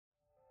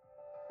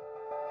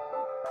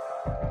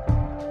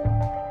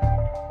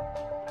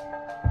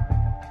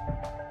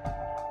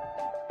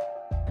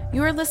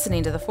You are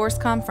listening to the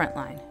ForceCom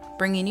Frontline,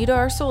 bringing you to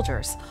our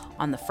soldiers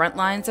on the front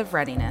lines of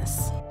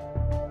readiness.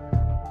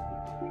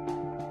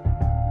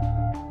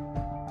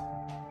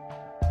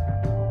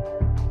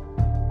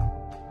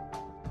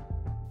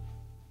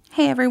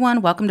 Hey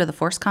everyone, welcome to the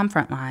ForceCom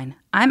Frontline.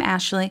 I'm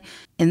Ashley,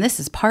 and this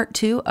is part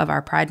 2 of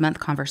our Pride Month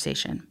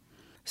conversation.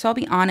 So I'll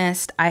be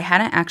honest, I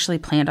hadn't actually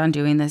planned on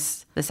doing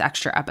this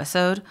extra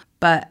episode,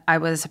 but I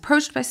was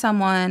approached by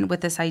someone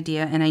with this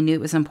idea and I knew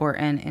it was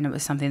important and it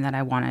was something that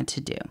I wanted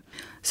to do.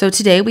 So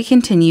today we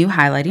continue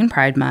highlighting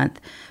Pride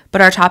Month,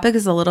 but our topic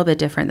is a little bit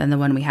different than the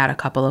one we had a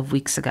couple of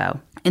weeks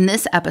ago. In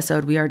this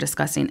episode, we are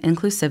discussing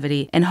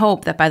inclusivity and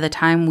hope that by the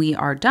time we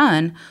are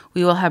done,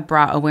 we will have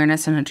brought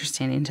awareness and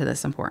understanding to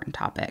this important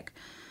topic.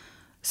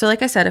 So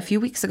like I said, a few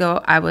weeks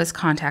ago, I was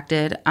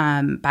contacted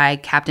by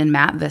Captain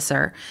Matt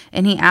Visser,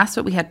 and he asked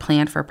what we had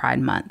planned for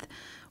Pride Month,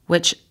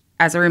 which,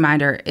 as a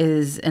reminder,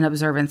 is an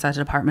observance that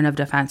the Department of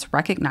Defense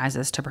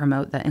recognizes to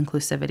promote the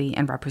inclusivity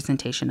and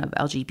representation of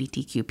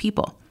LGBTQ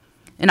people.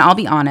 And I'll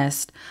be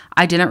honest,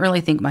 I didn't really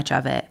think much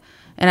of it,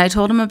 and I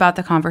told him about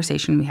the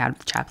conversation we had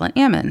with Chaplain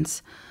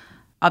Ammons.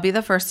 I'll be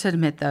the first to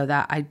admit, though,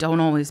 that I don't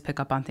always pick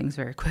up on things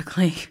very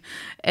quickly.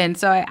 And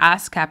so I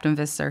asked Captain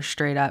Visser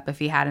straight up if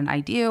he had an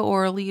idea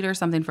or a lead or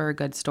something for a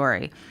good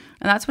story.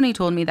 And that's when he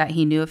told me that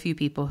he knew a few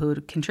people who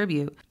would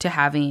contribute to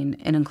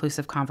having an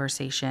inclusive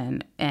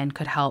conversation and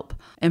could help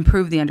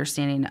improve the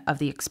understanding of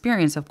the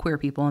experience of queer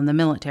people in the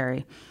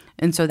military.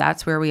 And so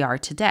that's where we are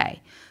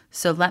today.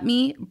 So let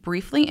me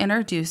briefly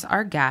introduce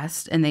our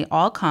guests, and they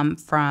all come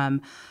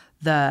from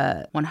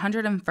the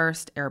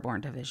 101st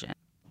Airborne Division.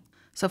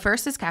 So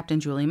first is Captain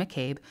Julie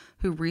McCabe,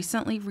 who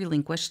recently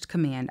relinquished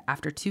command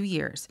after 2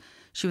 years.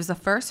 She was the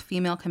first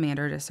female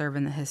commander to serve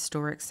in the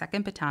historic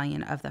 2nd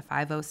Battalion of the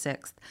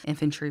 506th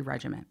Infantry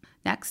Regiment.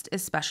 Next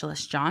is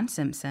Specialist John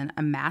Simpson,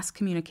 a mass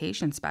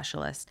communication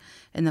specialist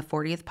in the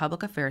 40th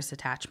Public Affairs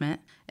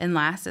Detachment. And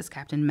last is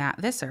Captain Matt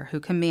Visser,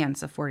 who commands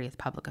the 40th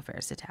Public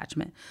Affairs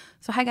Detachment.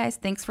 So hi guys,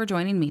 thanks for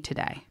joining me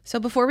today. So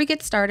before we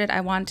get started,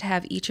 I want to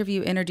have each of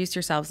you introduce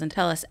yourselves and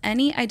tell us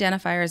any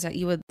identifiers that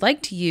you would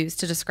like to use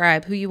to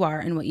describe who you are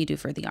and what you do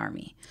for the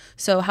Army.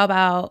 So how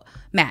about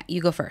Matt,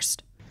 you go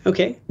first.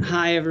 Okay.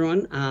 Hi,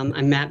 everyone.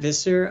 I'm Matt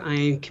Visser.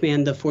 I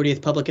command the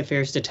 40th Public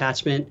Affairs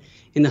Detachment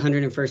in the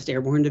 101st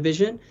Airborne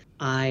Division.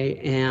 I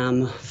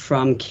am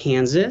from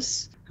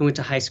Kansas. I went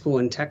to high school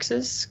in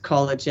Texas,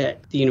 college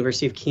at the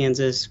University of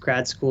Kansas,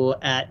 grad school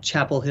at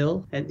Chapel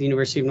Hill at the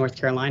University of North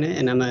Carolina,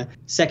 and I'm a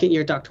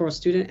second-year doctoral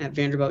student at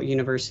Vanderbilt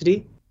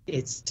University.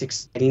 It's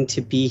exciting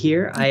to be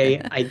here.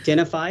 I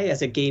identify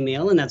as a gay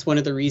male, and that's one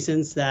of the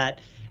reasons that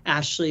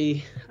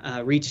Ashley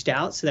reached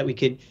out so that we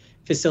could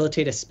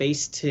facilitate a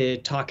space to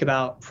talk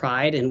about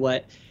pride and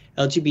what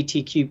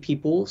LGBTQ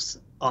peoples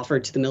offer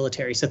to the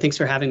military. So thanks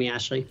for having me,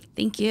 Ashley.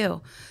 Thank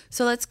you.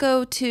 So let's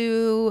go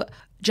to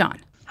John.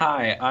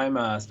 Hi,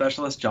 I'm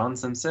Specialist John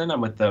Simpson. I'm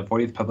with the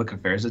 40th Public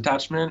Affairs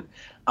Detachment.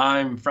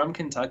 I'm from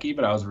Kentucky,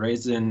 but I was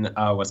raised in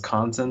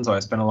Wisconsin, so I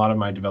spent a lot of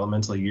my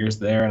developmental years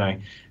there, and I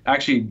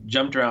actually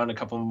jumped around a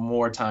couple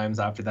more times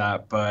after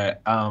that,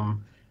 but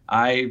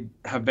I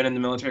have been in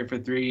the military for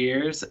 3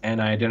 years,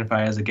 and I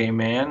identify as a gay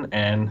man,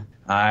 and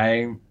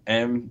I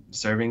am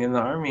serving in the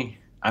Army.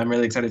 I'm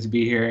really excited to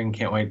be here and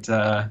can't wait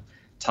to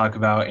talk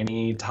about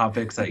any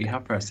topics that you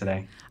have for us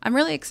today. I'm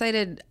really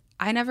excited.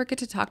 I never get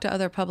to talk to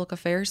other public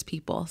affairs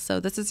people, so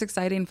this is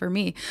exciting for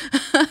me.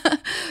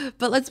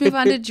 But let's move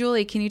on to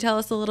Julie. Can you tell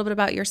us a little bit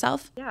about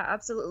yourself? Yeah,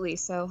 absolutely.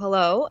 So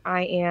hello,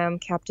 I am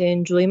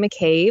Captain Julie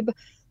McCabe.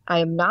 I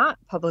am not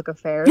public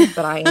affairs,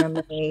 but I am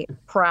a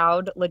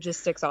proud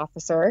logistics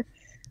officer.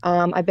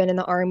 I've been in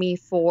the Army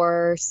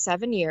for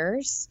 7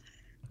 years.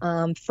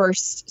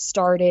 First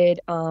started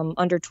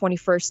under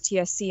 21st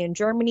TSC in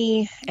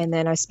Germany, and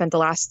then I spent the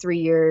last 3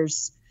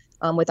 years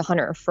with the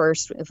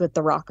 101st with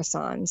the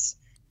Rakkasans.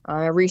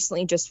 I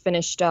recently just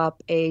finished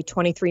up a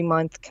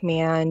 23-month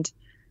command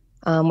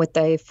with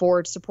a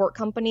forward support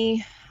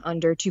company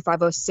under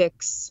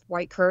 2506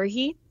 White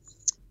Currahee.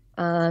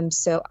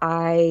 So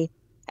I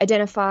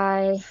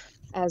identify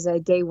as a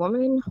gay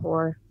woman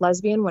or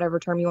lesbian, whatever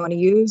term you want to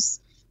use.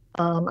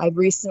 I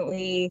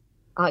recently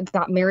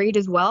got married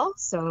as well.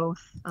 So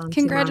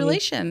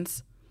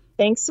congratulations.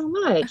 Thanks so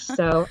much.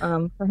 So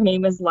her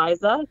name is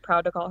Liza.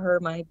 Proud to call her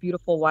my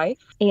beautiful wife.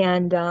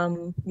 And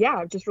I'm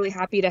just really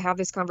happy to have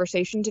this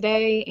conversation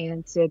today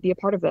and to be a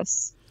part of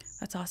this.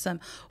 That's awesome.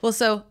 Well,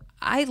 so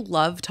I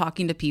love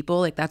talking to people.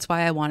 Like, that's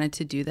why I wanted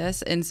to do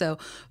this. And so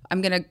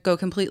I'm going to go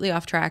completely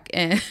off track.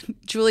 And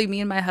Julie, me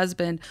and my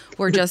husband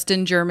were just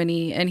in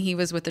Germany, and he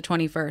was with the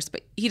 21st,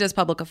 but he does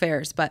public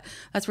affairs, but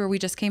that's where we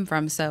just came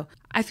from. So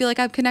I feel like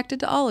I'm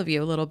connected to all of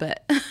you a little bit.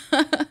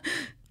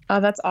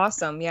 That's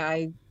awesome.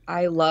 Yeah,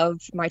 I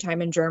loved my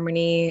time in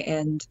Germany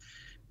and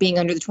being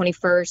under the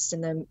 21st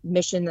and the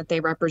mission that they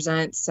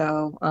represent.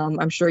 So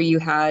I'm sure you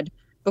had,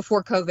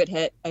 before COVID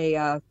hit,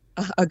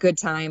 a good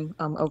time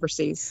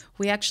overseas.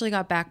 We actually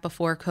got back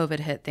before COVID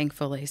hit,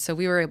 thankfully, so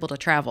we were able to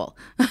travel.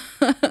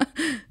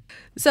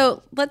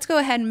 So let's go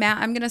ahead, Matt.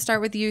 I'm going to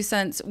start with you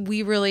since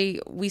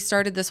we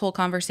started this whole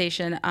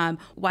conversation.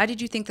 Why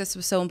did you think this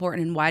was so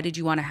important, and why did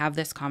you want to have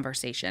this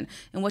conversation?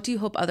 And what do you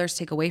hope others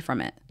take away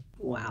from it?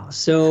 Wow.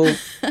 So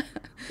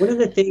one of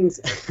the things,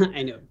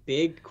 I know,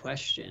 big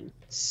question.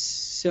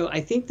 So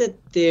I think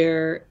that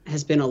there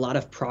has been a lot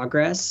of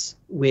progress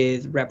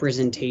with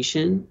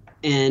representation.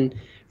 And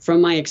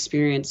from my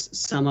experience,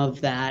 some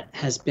of that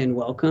has been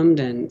welcomed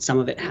and some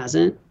of it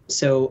hasn't.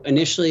 So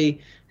initially,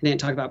 I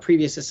didn't talk about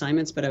previous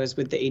assignments, but I was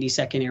with the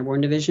 82nd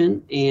Airborne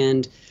Division.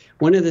 And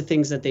one of the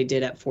things that they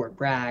did at Fort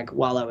Bragg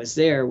while I was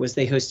there was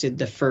they hosted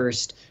the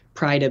first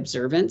Pride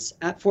observance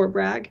at Fort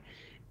Bragg.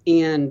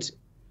 And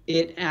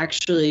it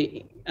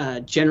actually,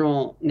 Major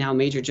General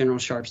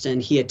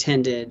Sharpston, he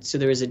attended. So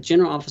there was a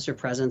general officer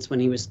presence when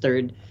he was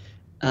 3rd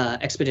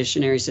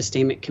Expeditionary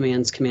Sustainment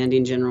Command's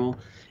commanding general.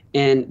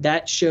 And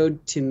that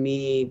showed to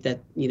me that,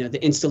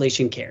 the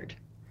installation cared.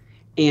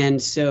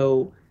 And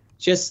so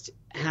just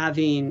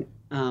having,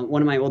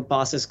 one of my old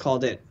bosses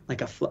called it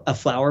like a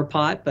flower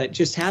pot, but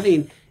just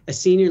having a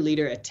senior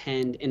leader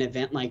attend an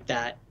event like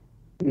that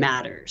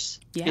matters.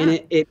 Yeah.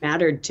 And it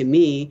mattered to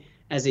me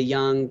as a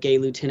young gay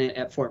lieutenant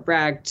at Fort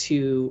Bragg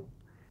to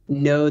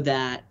know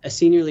that a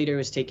senior leader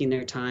was taking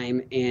their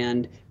time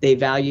and they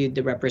valued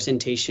the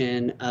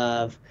representation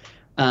of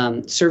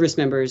service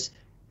members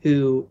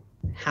who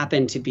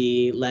happened to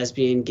be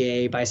lesbian,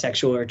 gay,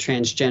 bisexual, or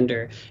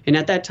transgender. And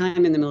at that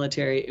time in the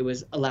military, it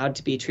was allowed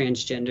to be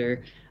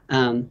transgender,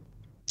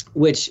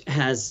 which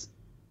has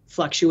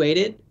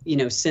fluctuated,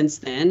 since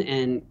then.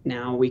 And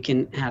now we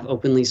can have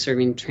openly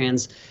serving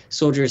trans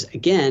soldiers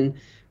again.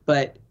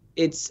 But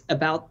it's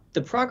about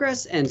the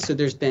progress. And so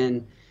there's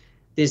been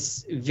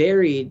this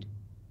varied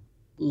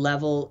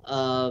level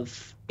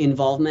of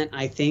involvement,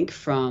 I think,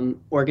 from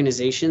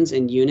organizations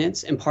and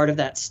units. And part of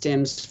that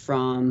stems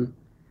from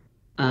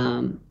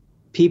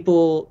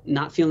people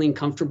not feeling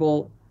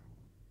comfortable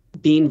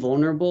being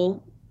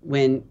vulnerable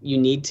when you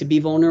need to be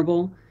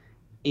vulnerable.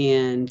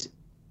 And,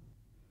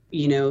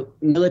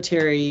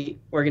 military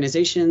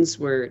organizations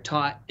were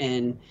taught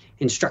and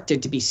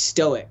instructed to be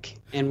stoic,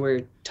 and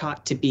were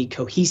taught to be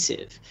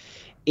cohesive.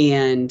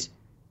 And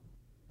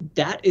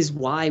that is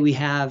why we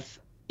have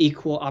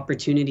equal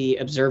opportunity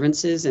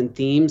observances and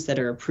themes that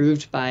are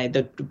approved by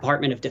the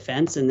Department of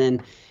Defense and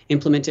then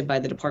implemented by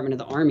the Department of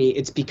the Army.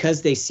 It's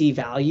because they see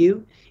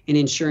value in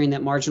ensuring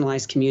that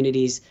marginalized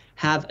communities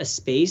have a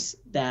space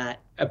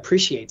that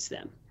appreciates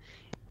them.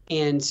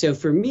 And so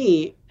for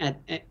me, at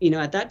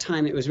that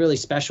time, it was really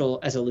special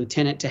as a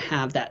lieutenant to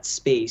have that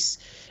space.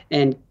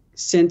 And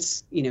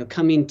since,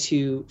 coming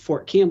to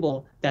Fort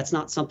Campbell, that's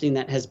not something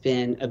that has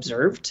been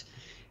observed.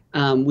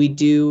 We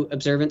do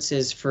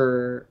observances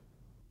for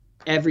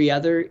every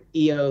other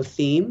EO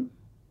theme,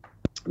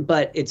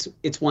 but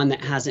it's one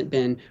that hasn't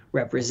been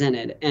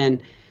represented.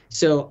 And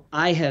so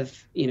I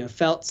have,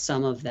 felt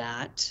some of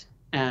that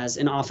as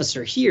an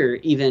officer here,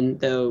 even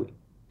though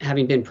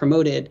having been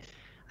promoted,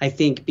 I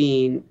think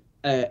being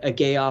a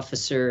gay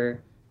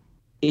officer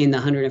in the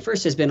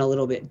 101st has been a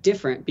little bit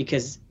different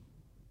because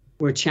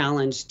we're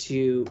challenged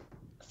to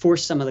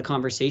force some of the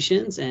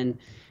conversations, and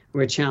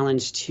we're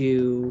challenged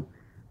to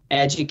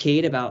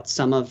educate about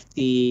some of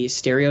the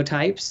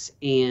stereotypes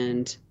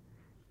and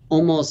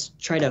almost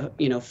try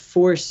to,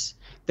 force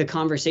the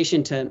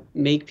conversation to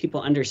make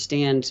people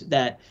understand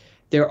that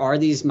there are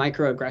these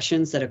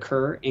microaggressions that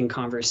occur in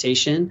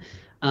conversation.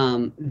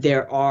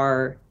 There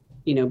are,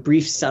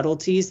 brief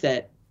subtleties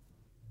that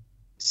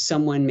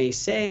someone may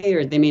say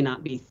or they may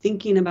not be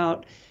thinking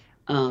about,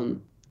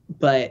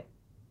 but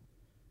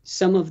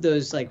some of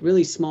those like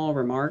really small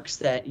remarks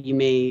that you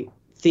may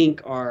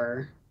think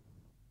are,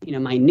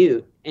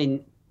 minute,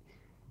 and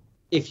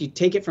if you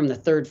take it from the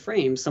third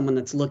frame, someone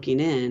that's looking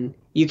in,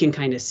 you can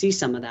kind of see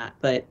some of that.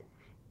 But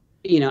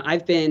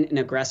I've been an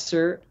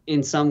aggressor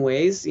in some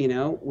ways,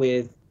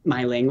 with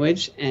my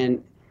language,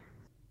 and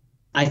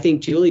I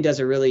think Julie does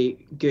a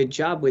really good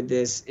job with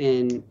this.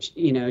 And,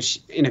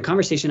 in a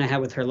conversation I had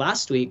with her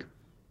last week,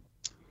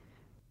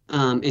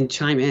 and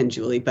chime in,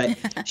 Julie, but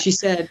she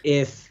said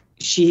if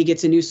she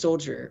gets a new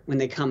soldier when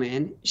they come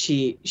in,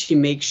 she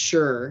makes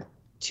sure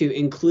to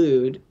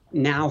include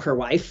now her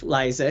wife,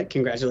 Liza,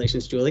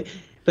 congratulations, Julie,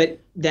 but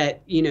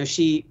that,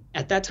 she,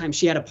 at that time,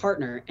 she had a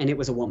partner and it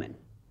was a woman.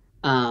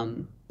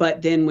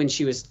 But then when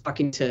she was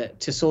talking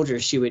to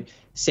soldiers, she would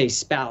say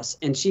spouse,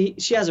 and she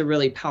has a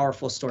really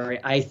powerful story,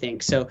 I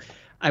think. So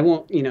I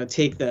won't,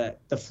 take the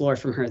floor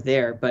from her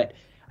there, but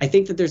I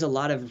think that there's a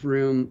lot of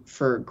room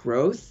for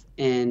growth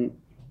and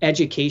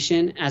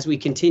education as we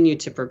continue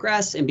to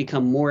progress and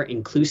become more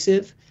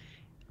inclusive.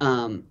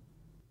 One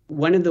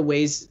of the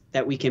ways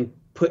that we can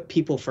put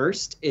people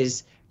first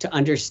is to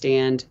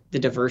understand the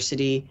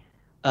diversity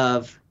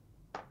of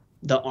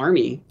the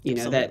Army,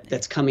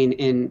 that's coming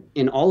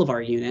in all of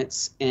our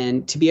units,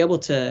 and to be able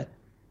to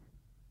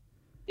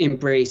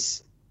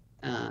embrace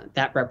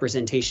that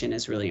representation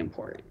is really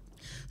important.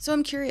 So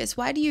I'm curious,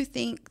 why do you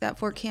think that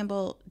Fort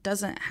Campbell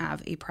doesn't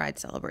have a Pride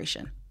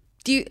celebration?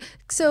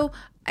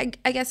 I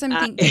guess I'm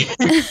thinking.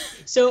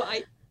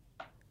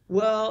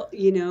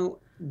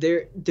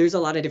 there's a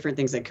lot of different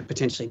things that could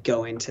potentially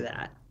go into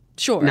that.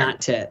 Sure. Not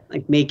to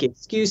like make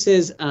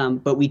excuses,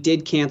 but we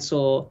did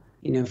cancel.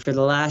 For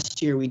the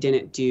last year, we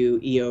didn't do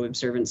EO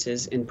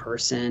observances in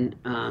person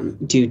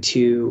due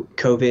to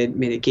COVID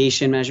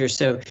mitigation measures.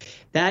 So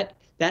that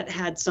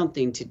had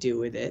something to do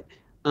with it.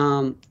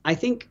 I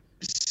think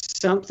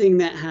something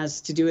that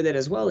has to do with it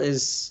as well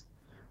is,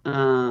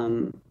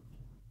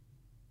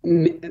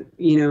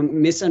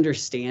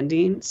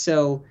 misunderstanding.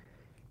 So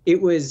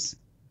it was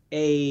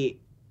a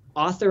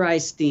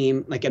authorized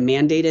theme, like a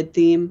mandated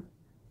theme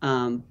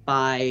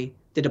by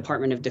the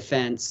Department of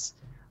Defense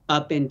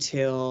up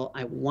until,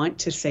 I want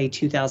to say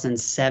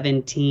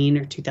 2017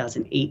 or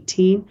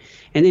 2018.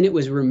 And then it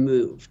was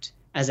removed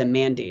as a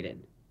mandated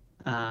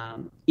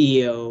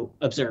EO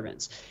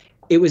observance.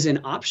 It was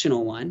an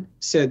optional one.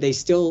 So they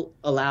still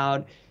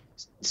allowed,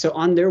 so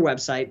on their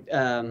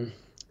website,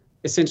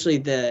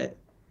 essentially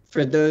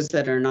for those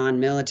that are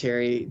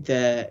non-military,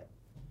 the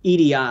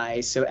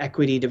EDI, so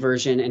Equity,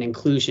 Diversion, and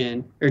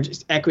Inclusion, or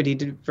just Equity,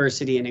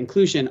 Diversity, and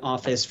Inclusion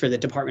Office for the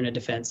Department of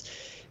Defense,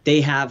 they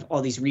have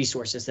all these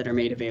resources that are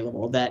made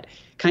available that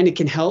kind of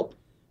can help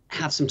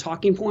have some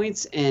talking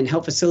points and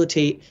help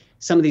facilitate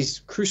some of these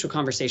crucial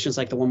conversations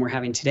like the one we're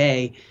having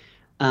today.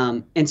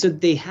 And so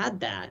they had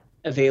that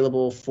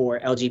available for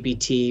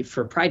LGBT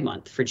for Pride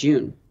Month for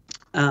June.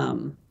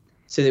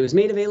 So it was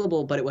made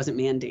available, but it wasn't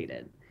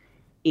mandated.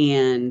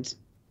 And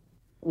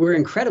we're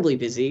incredibly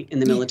busy in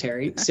the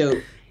military. So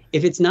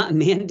if it's not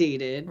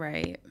mandated,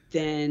 right,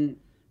 then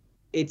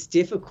it's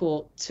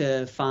difficult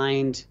to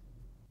find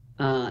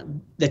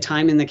the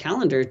time in the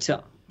calendar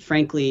to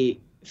frankly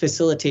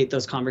facilitate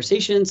those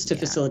conversations, to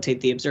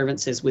facilitate the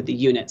observances with the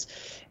units.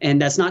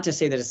 And that's not to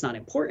say that it's not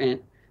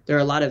important. There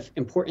are a lot of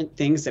important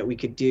things that we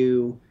could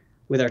do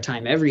with our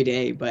time every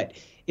day, but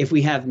if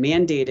we have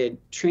mandated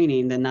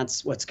training, then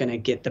that's what's going to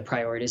get the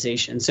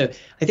prioritization. So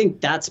I think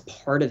that's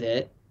part of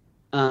it.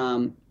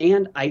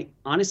 And I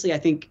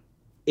think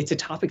it's a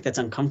topic that's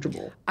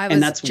uncomfortable.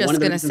 And that's one of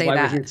the reasons why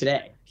we're here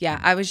today. Yeah,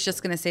 I was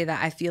just going to say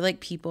that. I feel like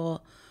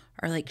people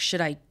are like,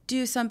 should I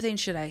do something?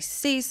 Should I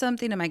say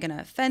something? Am I going to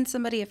offend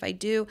somebody if I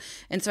do?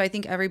 And so I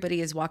think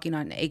everybody is walking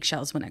on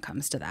eggshells when it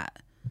comes to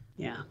that.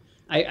 Yeah,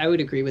 I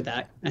would agree with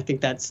that. I think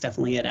that's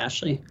definitely it,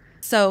 Ashley.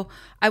 So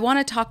I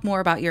want to talk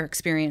more about your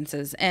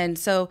experiences. And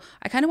so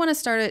I kind of want to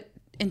start it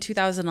in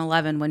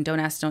 2011 when Don't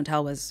Ask, Don't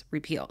Tell was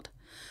repealed.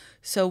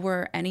 So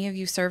were any of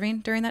you serving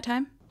during that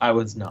time? I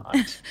was not.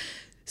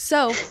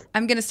 So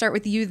I'm going to start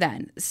with you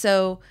then.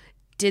 So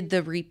did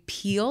the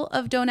repeal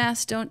of Don't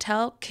Ask, Don't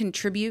Tell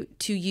contribute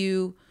to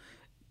you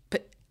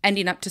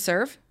ending up to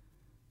serve?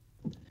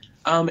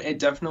 It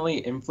definitely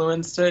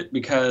influenced it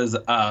because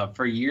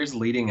for years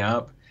leading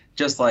up,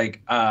 just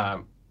like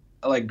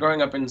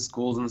growing up in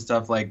schools and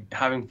stuff, like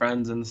having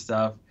friends and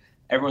stuff,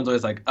 everyone's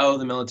always like, oh,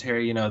 the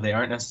military, they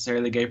aren't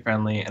necessarily gay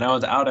friendly. And I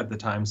was out at the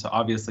time. So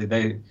obviously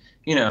they,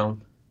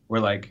 were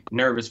like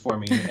nervous for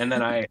me. And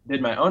then I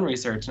did my own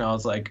research and I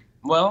was like,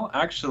 well,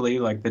 actually,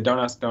 like the Don't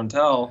Ask, Don't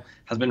Tell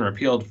has been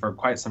repealed for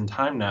quite some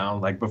time now,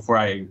 like before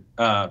I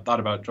thought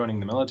about joining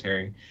the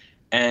military.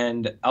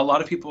 And a lot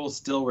of people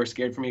still were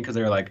scared for me because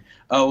they were like,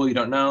 oh, well, you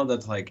don't know,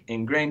 that's like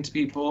ingrained to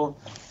people.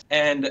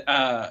 And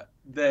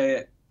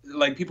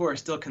people were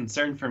still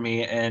concerned for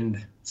me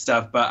and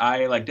stuff. But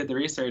I did the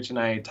research and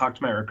I talked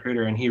to my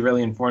recruiter and he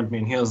really informed me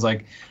and he was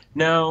like,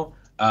 no,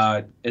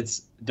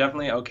 it's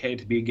definitely okay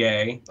to be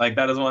gay. Like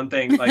that is one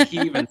thing. Like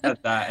he even said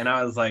that, and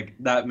I was like,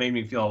 that made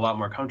me feel a lot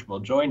more comfortable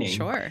joining.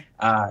 Sure.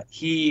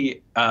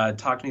 He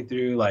talked me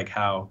through like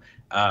how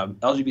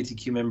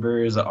LGBTQ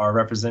members are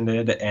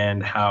represented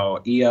and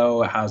how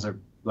EO has a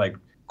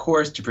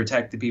course to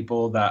protect the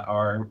people that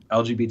are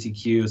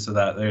LGBTQ, so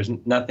that there's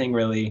nothing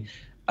really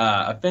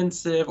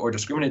offensive or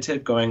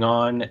discriminative going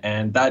on,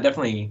 and that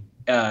definitely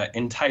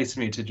enticed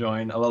me to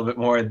join a little bit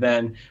more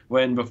than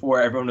when before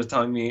everyone was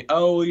telling me,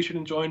 oh, you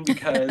shouldn't join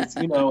because,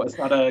 it's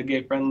not a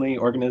gay-friendly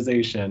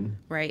organization.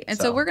 Right. And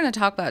so we're going to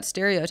talk about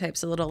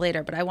stereotypes a little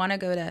later, but I want to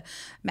go to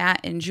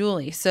Matt and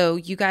Julie. So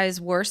you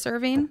guys were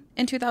serving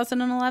in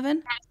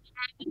 2011?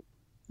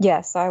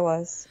 Yes, I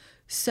was.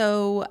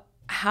 So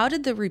how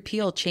did the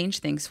repeal change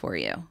things for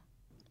you?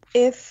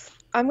 If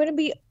I'm going to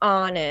be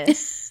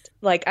honest,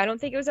 I don't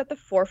think it was at the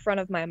forefront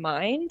of my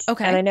mind.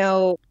 Okay. And I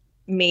know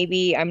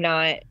maybe I'm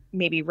not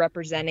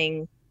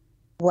representing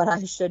what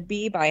I should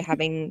be by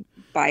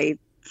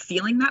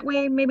feeling that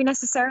way, maybe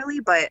necessarily.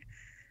 But,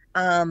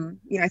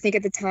 I think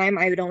at the time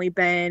I had only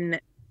been,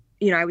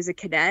 I was a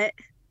cadet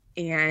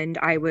and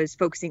I was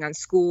focusing on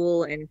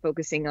school and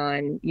focusing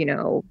on,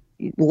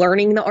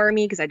 learning the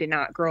Army because I did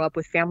not grow up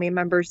with family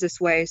members this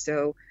way.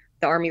 So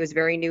the Army was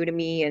very new to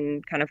me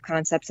and kind of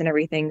concepts and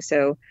everything.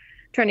 So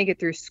trying to get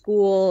through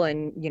school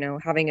and,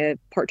 having a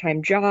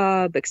part-time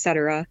job,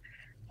 etc.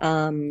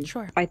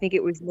 Sure. I think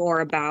it was more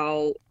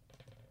about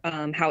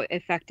how it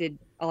affected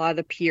a lot of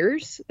the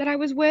peers that I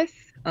was with.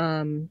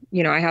 I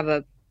have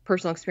a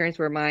personal experience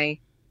where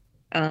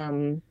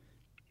I'm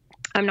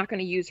not going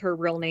to use her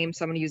real name,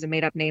 so I'm going to use a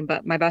made-up name,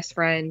 but my best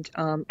friend,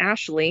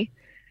 Ashley,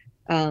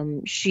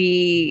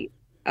 she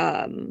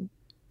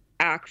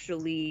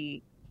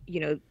actually,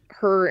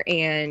 her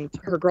and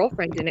her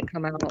girlfriend didn't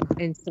come out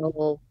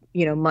until,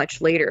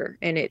 much later.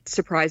 And it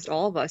surprised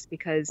all of us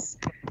because,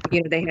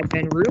 they had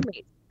been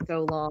roommates for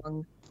so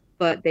long,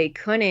 but they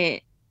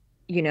couldn't,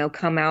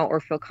 come out or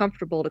feel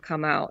comfortable to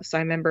come out. So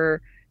I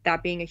remember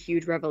that being a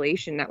huge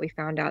revelation, that we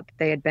found out that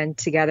they had been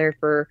together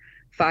for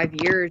 5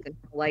 years, and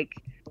like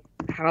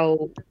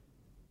how,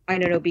 I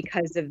don't know,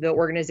 because of the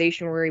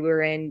organization where we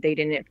were in, they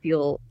didn't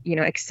feel,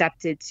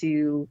 accepted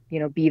to,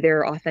 be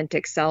their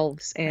authentic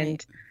selves.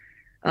 And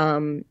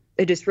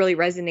it just really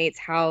resonates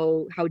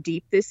how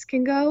deep this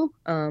can go,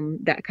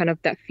 that kind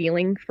of that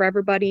feeling for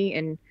everybody.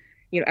 And,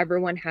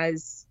 everyone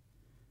has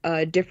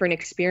different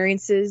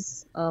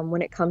experiences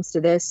when it comes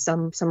to this.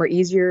 Some are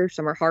easier,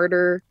 some are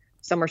harder,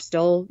 some are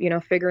still,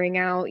 figuring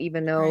out,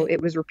 even though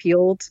it was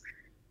repealed.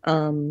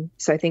 So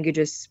I think it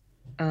just,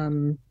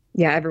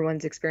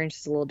 everyone's experience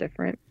is a little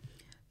different.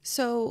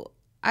 So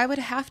I would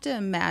have to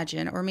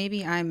imagine, or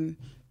maybe I'm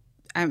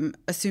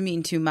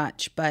assuming too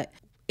much, but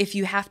if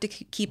you have to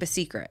keep a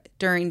secret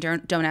during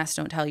Don't Ask,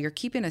 Don't Tell, you're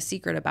keeping a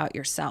secret about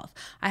yourself.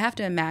 I have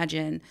to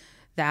imagine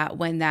that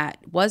when that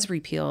was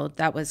repealed,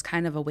 that was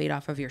kind of a weight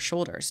off of your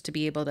shoulders to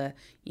be able to,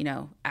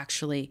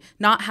 actually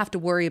not have to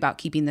worry about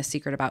keeping the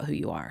secret about who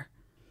you are.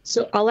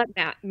 So I'll let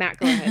Matt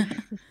go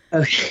ahead.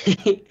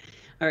 Okay.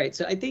 All right.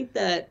 So I think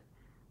that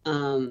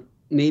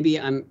maybe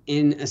I'm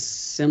in a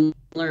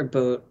similar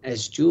boat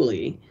as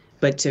Julie,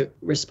 but to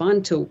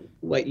respond to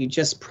what you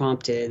just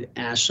prompted,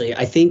 Ashley,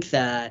 I think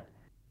that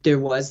there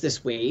was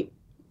this weight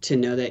to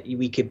know that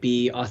we could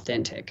be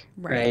authentic,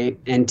 right?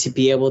 And to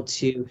be able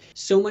to,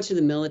 so much of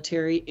the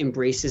military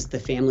embraces the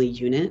family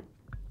unit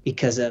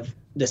because of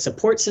the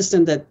support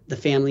system that the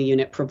family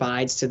unit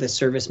provides to the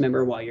service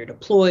member while you're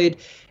deployed.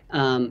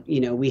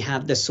 We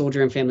have the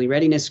soldier and family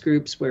readiness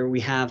groups where we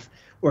have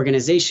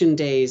organization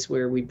days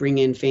where we bring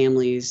in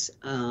families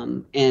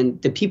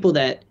and the people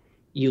that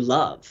you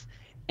love.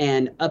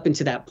 And up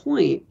until that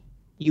point,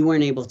 you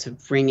weren't able to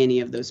bring any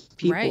of those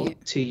people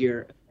to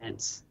your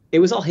events. It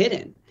was all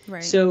hidden.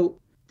 Right. So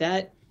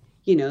that,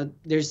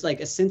 there's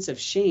like a sense of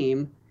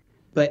shame,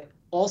 but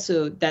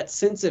also that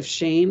sense of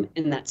shame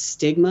and that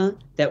stigma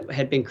that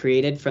had been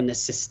created from the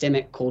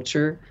systemic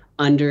culture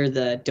under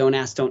the Don't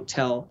Ask, Don't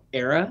Tell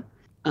era,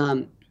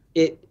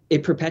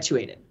 it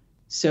perpetuated.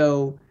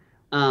 So,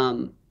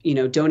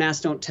 Don't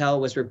Ask, Don't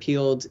Tell was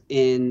repealed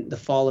in the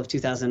fall of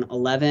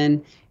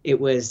 2011. It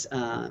was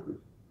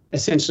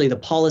essentially the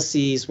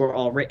policies were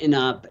all written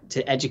up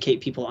to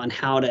educate people on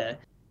how to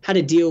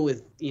deal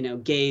with,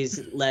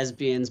 gays,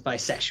 lesbians,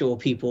 bisexual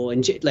people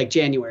in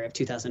January of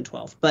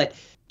 2012. But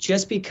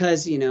just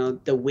because,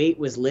 the weight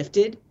was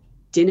lifted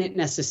didn't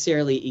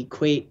necessarily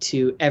equate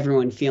to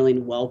everyone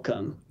feeling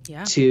welcome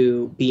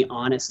to be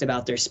honest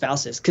about their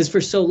spouses. Because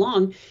for so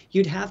long,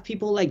 you'd have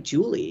people like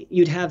Julie,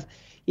 you'd have,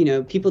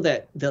 people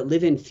that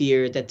live in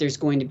fear that there's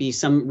going to be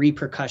some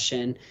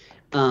repercussion,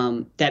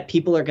 that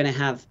people are going to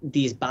have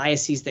these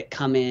biases that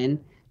come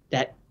in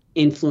that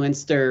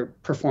influence their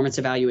performance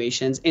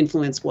evaluations,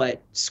 influence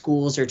what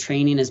schools or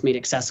training has made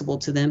accessible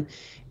to them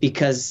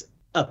because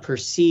a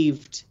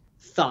perceived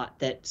thought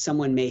that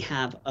someone may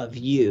have of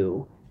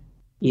you,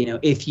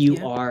 if you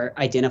are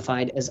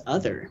identified as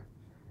other.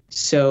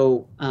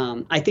 So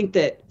I think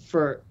that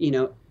for,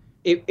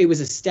 it was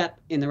a step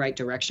in the right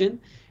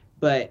direction,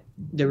 but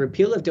the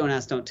repeal of Don't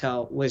Ask, Don't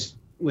Tell was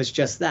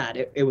just that.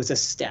 It was a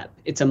step.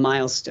 It's a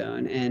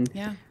milestone.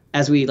 And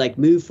as we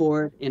move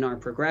forward in our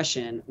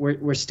progression,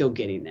 we're still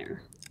getting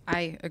there.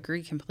 I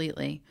agree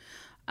completely.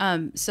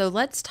 So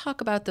let's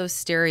talk about those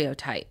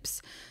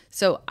stereotypes.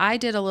 So I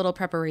did a little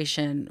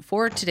preparation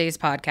for today's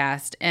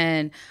podcast,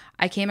 and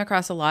I came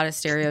across a lot of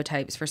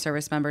stereotypes for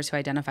service members who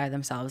identify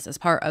themselves as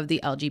part of the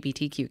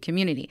LGBTQ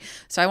community.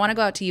 So I want to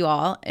go out to you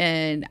all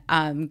and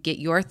get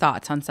your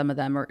thoughts on some of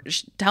them, or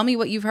tell me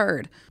what you've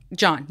heard.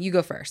 John, you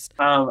go first.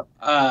 A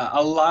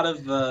lot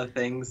of the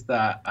things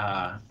that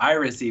I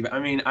receive,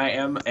 I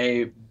am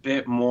a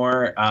bit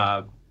more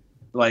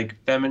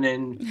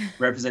feminine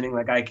representing,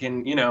 I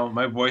can,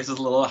 my voice is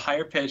a little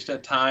higher pitched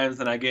at times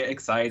and I get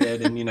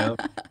excited and,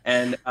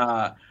 and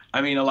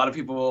a lot of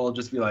people will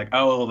just be like,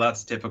 oh, well,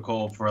 that's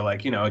typical for a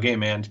gay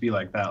man to be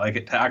like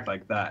that, to act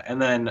like that. And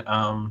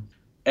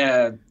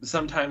then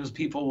sometimes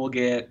people will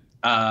get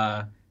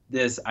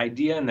this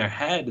idea in their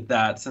head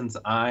that since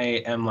I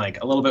am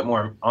a little bit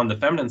more on the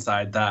feminine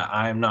side, that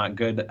I'm not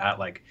good at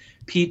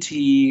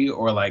PT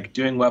or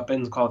doing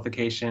weapons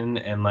qualification.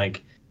 And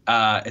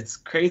it's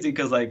crazy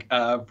because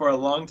for a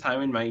long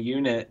time in my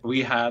unit,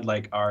 we had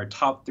our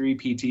top 3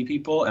 PT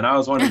people, and I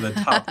was one of the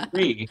top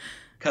 3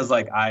 because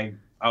I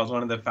was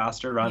one of the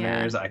faster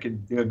runners. I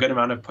could do a good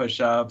amount of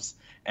push-ups,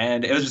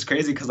 and it was just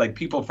crazy because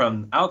people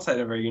from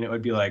outside of our unit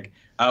would be like,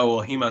 oh,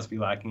 well, he must be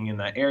lacking in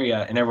that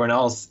area, and everyone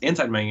else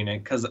inside my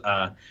unit, because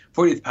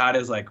 40th Pad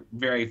is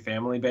very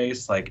family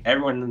based.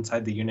 Everyone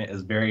inside the unit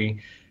is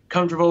very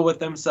comfortable with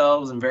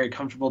themselves and very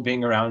comfortable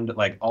being around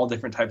like all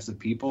different types of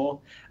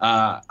people.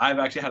 I've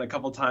actually had a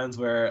couple times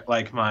where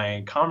like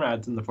my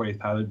comrades in the 40th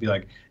Pal would be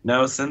like,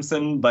 no,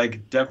 Simpson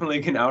like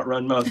definitely can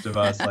outrun most of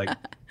us. Like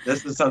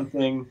this is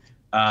something,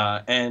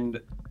 and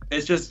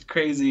it's just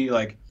crazy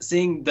like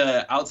seeing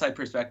the outside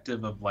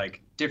perspective of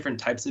like different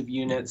types of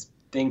units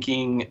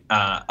thinking,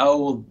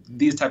 oh, well,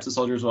 these types of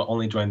soldiers will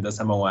only join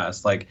this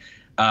MOS. Like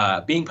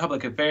being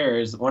public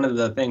affairs, one of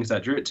the things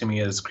that drew it to me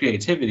is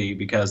creativity,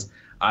 because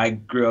I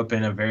grew up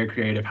in a very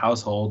creative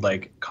household,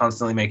 like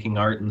constantly making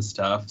art and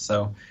stuff.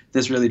 So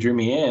this really drew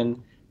me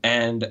in.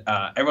 And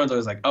everyone's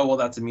always like, oh, well,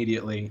 that's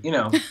immediately,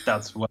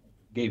 that's what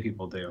gay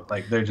people do.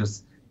 Like they're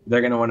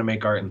going to want to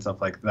make art and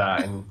stuff like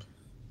that. And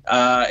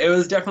it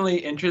was definitely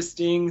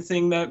interesting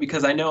seeing that,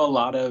 because I know a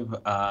lot of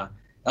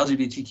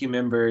LGBTQ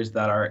members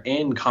that are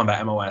in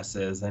combat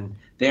MOSs, and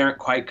they aren't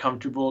quite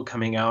comfortable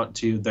coming out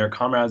to their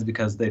comrades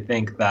because they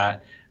think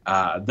that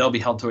they'll be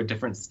held to a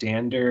different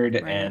standard,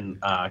 right,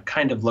 and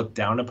kind of looked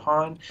down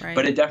upon. Right.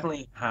 But it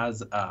definitely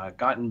has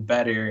gotten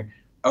better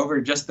over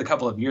just the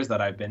couple of years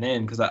that I've been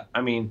in, because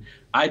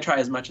I try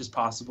as much as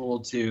possible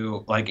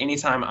to, like,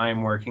 anytime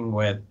I'm working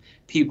with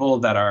people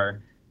that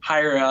are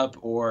higher up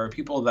or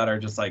people that are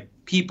just like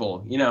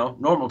people,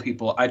 normal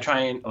people, I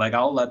try and like,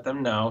 I'll let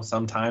them know.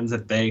 Sometimes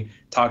if they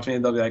talk to me,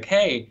 they'll be like,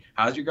 hey,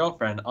 how's your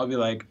girlfriend? I'll be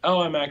like, oh,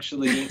 I'm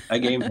actually a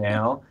gay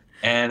male.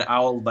 And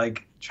I'll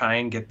like try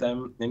and get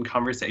them in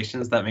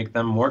conversations that make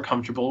them more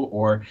comfortable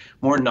or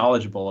more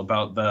knowledgeable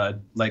about the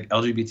like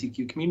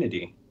LGBTQ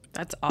community.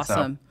 That's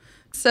awesome.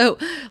 So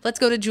let's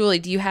go to Julie.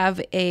 Do you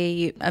have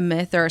a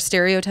myth or a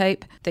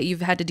stereotype that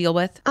you've had to deal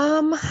with?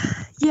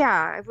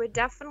 Yeah, I would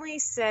definitely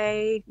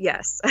say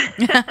yes.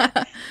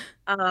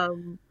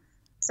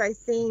 So I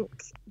think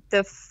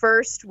the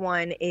first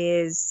one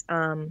is,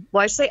 I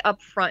should say up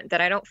front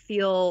that I don't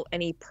feel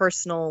any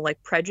personal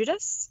like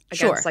prejudice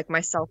against like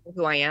myself or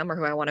who I am or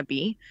who I want to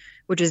be,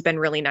 which has been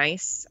really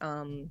nice,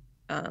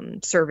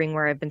 serving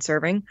where I've been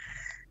serving.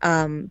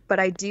 But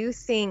I do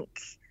think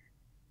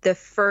the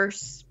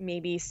first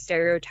maybe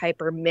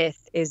stereotype or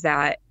myth is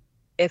that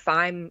if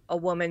I'm a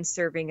woman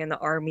serving in the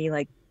Army,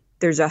 like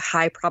there's a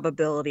high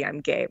probability I'm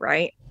gay,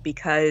 right?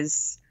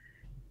 Because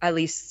at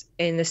least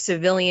in the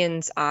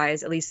civilians'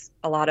 eyes, at least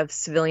a lot of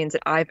civilians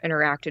that I've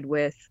interacted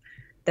with,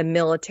 the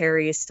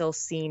military is still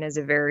seen as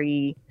a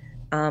very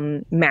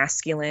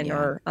masculine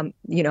or,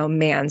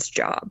 man's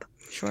job.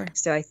 Sure.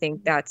 So I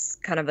think that's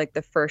kind of like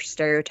the first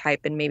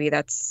stereotype. And maybe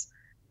that's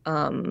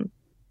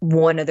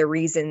one of the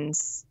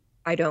reasons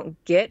I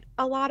don't get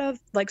a lot of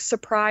like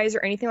surprise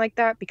or anything like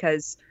that,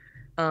 because,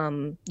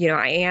 I'm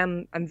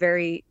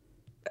very,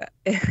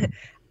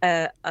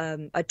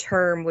 a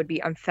term would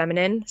be I'm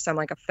feminine. So I'm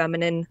like a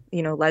feminine,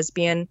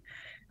 lesbian.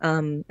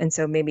 And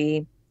so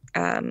maybe,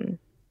 I don't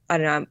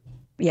know.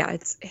 Yeah,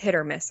 it's hit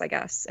or miss, I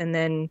guess. And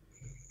then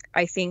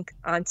I think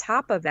on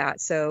top of that,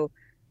 so,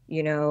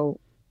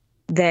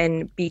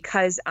 then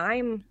because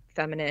I'm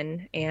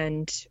feminine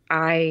and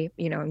I,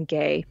 am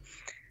gay,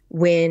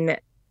 when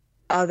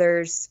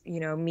others,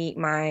 meet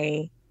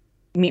my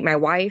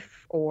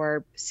wife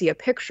or see a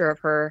picture of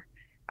her,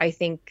 I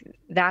think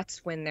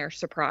that's when they're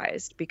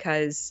surprised,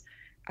 because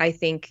I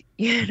think,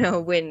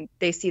 when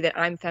they see that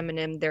I'm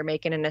feminine, they're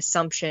making an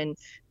assumption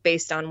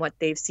based on what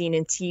they've seen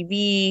in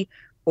TV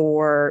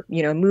or,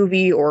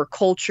 movie or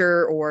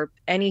culture or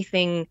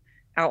anything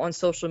out on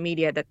social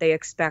media, that they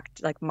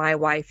expect like my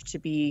wife to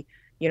be,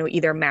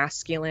 either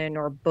masculine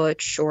or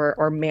butch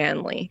or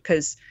manly,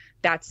 because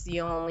that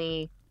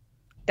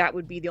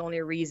would be the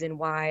only reason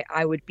why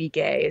I would be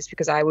gay, is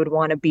because I would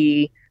want to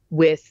be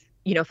with,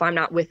 if I'm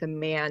not with a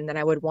man, then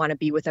I would want to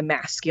be with a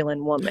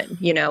masculine woman,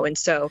 and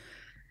so,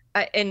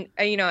 I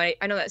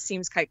know that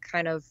seems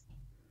kind of,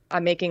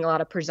 I'm making a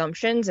lot of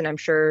presumptions, and I'm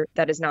sure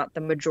that is not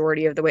the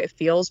majority of the way it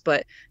feels,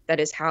 but that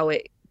is how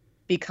it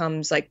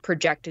becomes like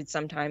projected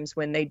sometimes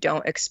when they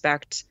don't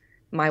expect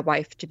my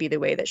wife to be the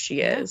way that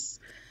she is.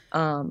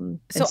 And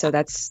so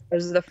those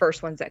are the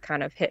first ones that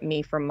kind of hit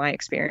me from my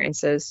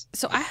experiences.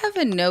 So I have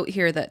a note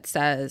here that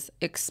says,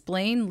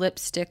 explain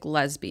lipstick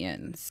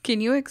lesbians.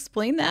 Can you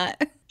explain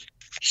that?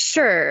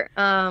 Sure.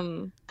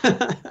 Well,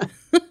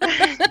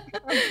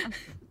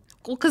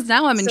 because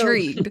now I'm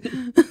intrigued.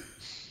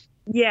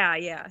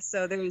 Yeah.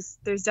 So there's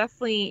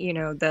definitely,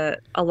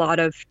 a lot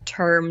of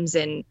terms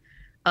and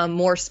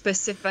more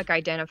specific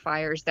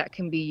identifiers that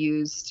can be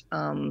used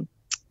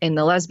in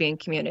the lesbian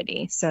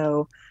community.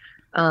 So,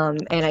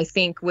 and I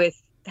think with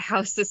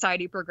how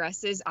society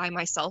progresses, I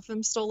myself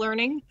am still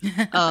learning.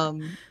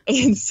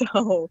 And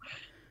so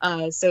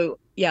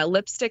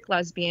lipstick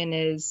lesbian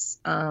is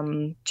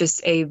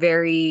just a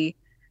very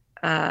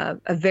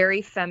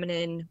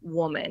feminine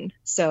woman.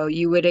 So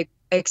you would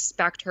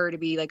expect her to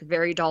be like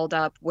very dolled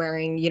up,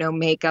 wearing,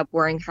 makeup,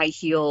 wearing high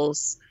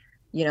heels,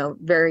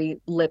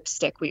 very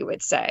lipstick, we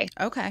would say.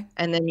 Okay.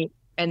 And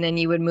then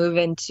you would move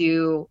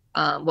into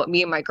what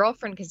me and my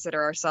girlfriend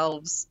consider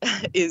ourselves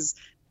is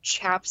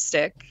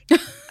chapstick.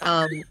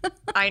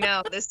 I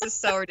know this is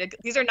so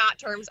ridiculous. These are not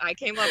terms I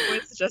came up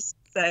with, just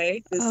to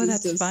say.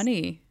 That's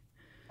funny.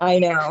 I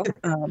know.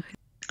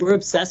 We're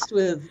obsessed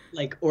with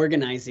like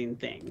organizing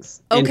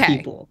things and Okay.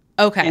 people.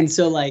 Okay. And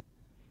so like,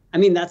 I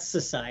mean, that's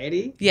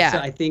society. Yeah. So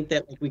I think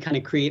that like, we kind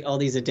of create all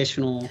these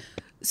additional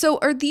So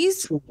are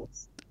these,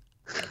 tools.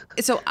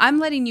 so I'm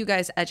letting you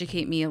guys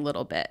educate me a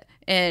little bit.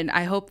 And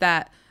I hope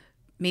that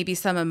maybe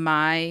some of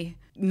my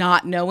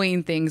not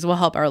knowing things will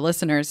help our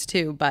listeners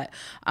too. But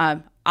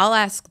I'll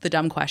ask the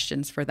dumb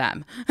questions for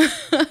them.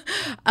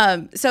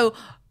 So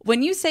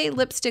when you say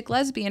lipstick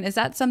lesbian, is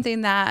that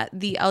something that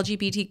the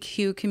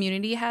LGBTQ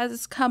community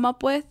has come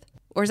up with?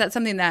 Or is that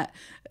something that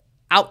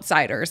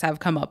outsiders have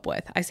come up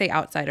with? I say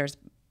outsiders,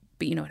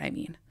 but you know what I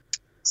mean.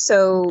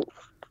 So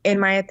in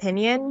my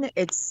opinion,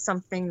 it's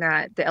something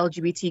that the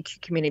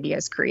LGBTQ community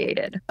has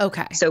created.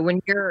 Okay. So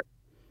when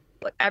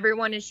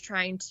everyone is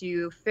trying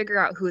to figure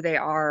out who they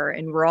are,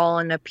 and we're all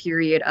in a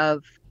period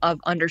of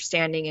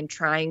understanding and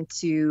trying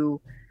to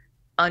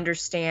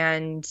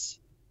understand,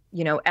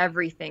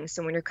 everything.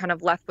 So when you're kind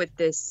of left with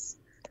this,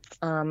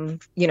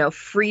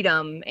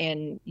 freedom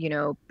and,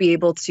 be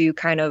able to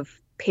kind of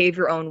pave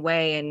your own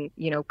way and,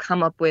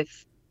 come up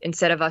with,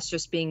 instead of us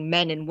just being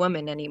men and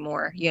women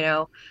anymore,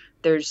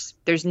 there's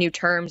new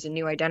terms and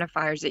new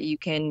identifiers that you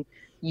can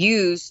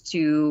use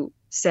to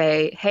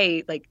say,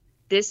 hey, like,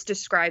 this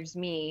describes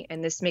me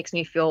and this makes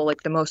me feel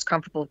like the most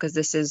comfortable because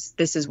this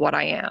is what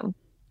I am.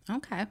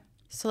 Okay.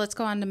 So let's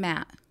go on to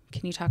Matt.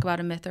 Can you talk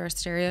about a myth or a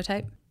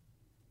stereotype?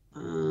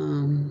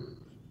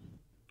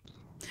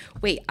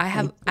 Wait, I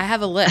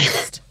have a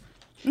list.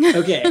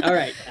 Okay, all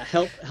right.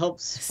 Help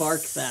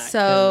spark that.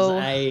 So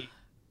I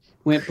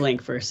went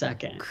blank for a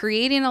second.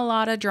 Creating a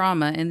lot of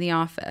drama in the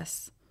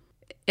office.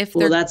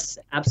 Well, that's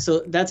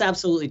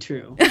absolutely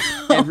true.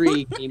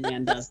 Every gay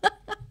man does that.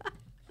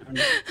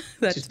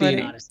 That's just funny.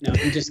 being honest. No,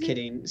 I'm just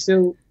kidding.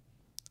 So,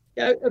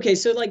 yeah, okay,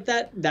 so like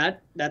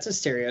that's a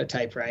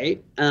stereotype,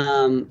 right?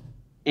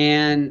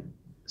 And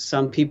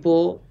some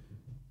people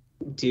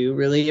do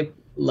really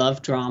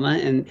love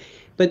drama,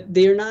 but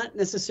they're not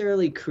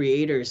necessarily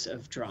creators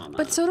of drama.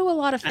 But so do a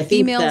lot of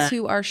females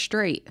who are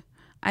straight.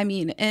 I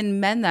mean,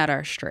 and men that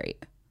are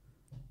straight.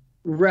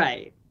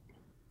 Right.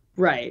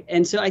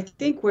 And so I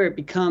think where it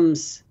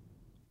becomes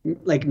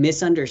like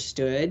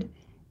misunderstood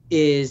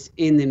is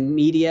in the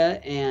media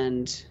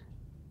and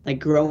like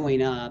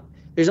growing up,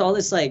 there's all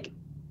this like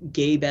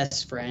gay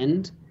best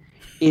friend.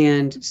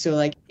 And so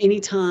like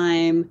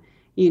anytime,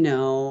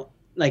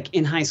 like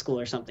in high school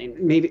or something,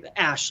 maybe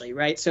Ashley,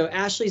 right? So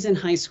Ashley's in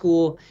high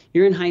school,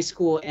 you're in high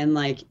school, and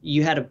like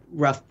you had a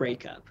rough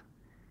breakup.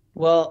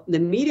 Well, the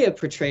media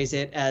portrays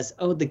it as,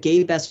 oh, the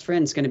gay best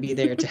friend's going to be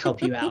there to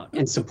help you out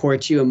and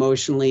support you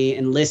emotionally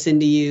and listen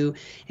to you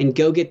and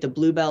go get the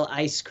Bluebell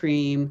ice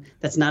cream.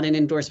 That's not an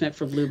endorsement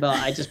for Bluebell.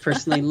 I just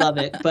personally love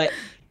it. But,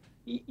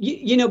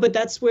 but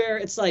that's where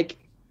it's like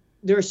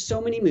there are so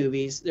many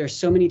movies, there are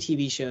so many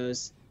TV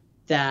shows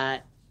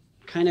that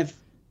kind of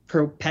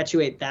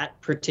perpetuate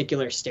that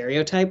particular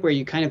stereotype where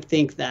you kind of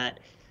think that,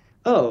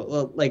 oh,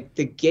 well, like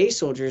the gay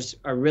soldiers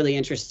are really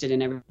interested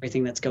in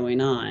everything that's going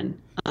on.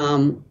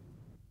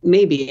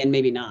 Maybe and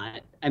maybe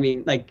not. I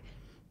mean, like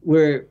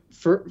we're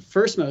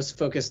first most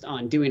focused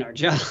on doing our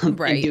job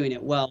right. and doing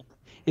it well.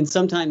 And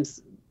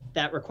sometimes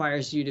that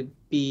requires you to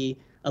be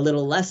a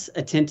little less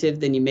attentive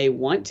than you may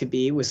want to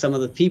be with some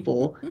of the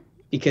people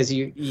because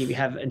you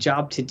have a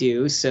job to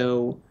do.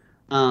 So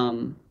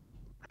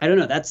I don't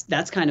know.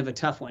 That's kind of a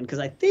tough one because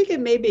I think it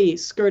may be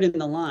skirting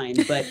the line,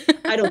 but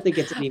I don't think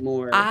it's any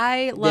more.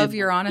 I love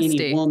your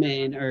honesty. Any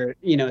woman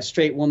or,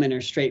 straight woman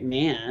or straight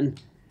man,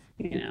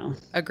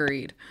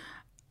 Agreed.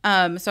 So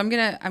I'm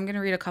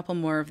gonna read a couple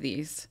more of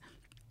these.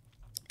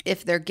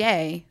 If they're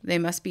gay, they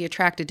must be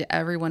attracted to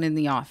everyone in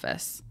the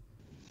office.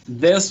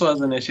 This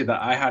was an issue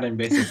that I had in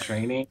basic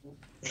training.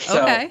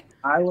 So okay.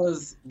 I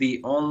was the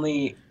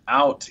only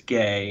out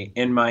gay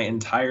in my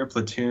entire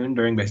platoon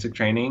during basic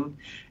training.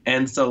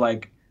 And so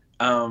like,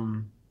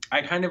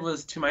 I kind of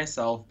was to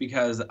myself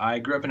because I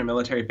grew up in a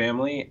military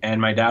family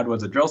and my dad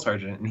was a drill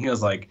sergeant and he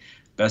was like,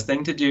 best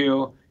thing to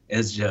do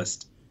is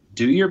just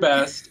do your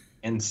best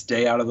and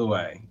stay out of the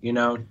way.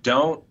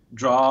 Don't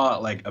draw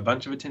like a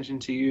bunch of attention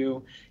to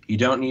you. You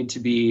don't need to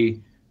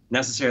be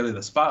necessarily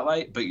the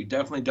spotlight, but you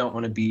definitely don't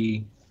want to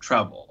be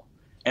trouble.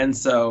 And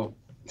so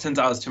since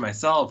I was to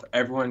myself,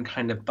 everyone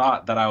kind of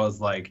thought that I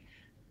was like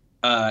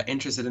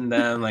interested in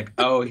them, like,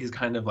 oh, he's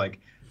kind of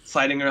like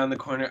sliding around the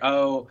corner,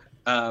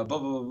 blah, blah,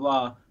 blah,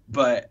 blah.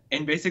 But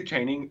in basic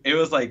training, it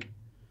was like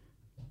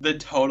the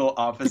total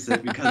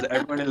opposite because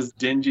everyone is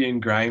dingy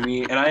and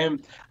grimy. And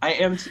I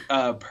am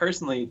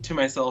personally to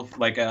myself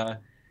like a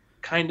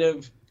kind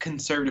of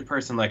conservative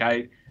person. Like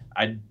I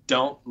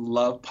don't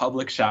love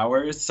public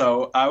showers.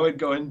 So I would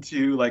go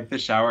into like the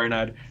shower and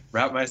I'd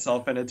wrap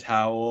myself in a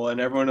towel and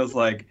everyone was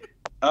like,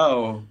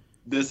 oh,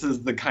 this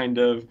is the kind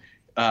of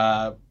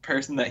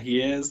person that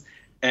he is.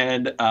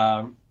 And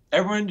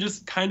everyone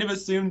just kind of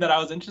assumed that I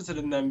was interested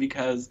in them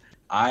because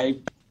I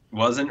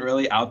wasn't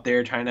really out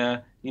there trying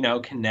to,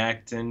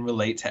 connect and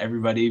relate to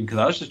everybody because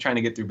I was just trying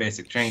to get through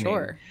basic training.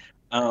 Sure.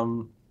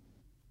 And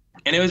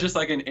it was just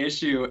like an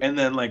issue. And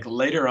then like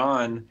later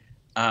on,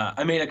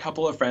 I made a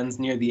couple of friends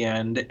near the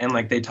end, and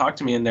like they talked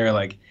to me and they're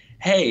like,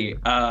 hey,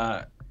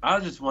 I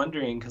was just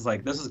wondering, because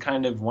like this is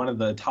kind of one of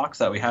the talks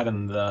that we had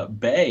in the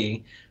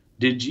Bay.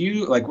 Did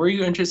you like, were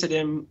you interested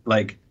in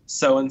like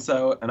so and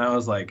so? And I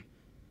was like,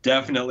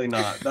 definitely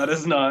not. That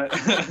is not.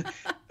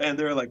 And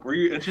they were like, were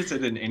you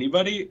interested in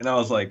anybody? And I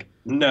was like,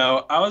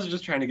 no, I was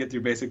just trying to get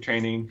through basic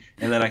training,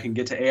 and then I can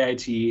get to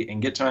AIT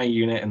and get to my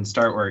unit and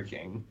start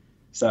working.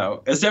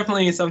 So it's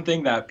definitely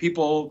something that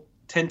people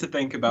tend to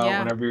think about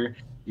whenever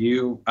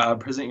you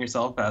present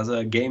yourself as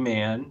a gay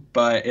man,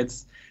 but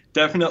it's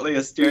definitely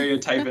a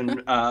stereotype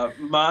in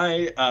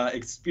my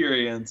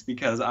experience,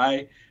 because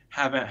I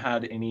haven't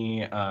had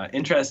any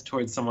interest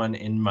towards someone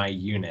in my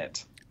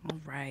unit. All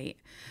right.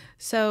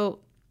 So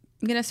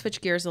I'm going to switch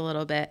gears a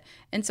little bit.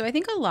 And so I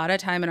think a lot of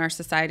time in our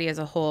society as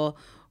a whole,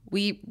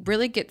 we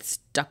really get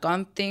stuck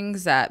on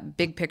things that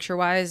big picture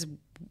wise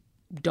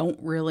don't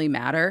really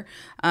matter.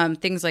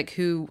 Things like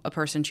who a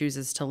person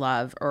chooses to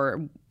love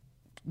or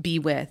be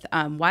with.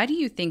 Why do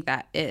you think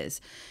that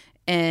is?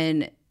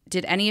 And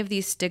did any of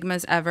these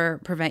stigmas ever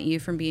prevent you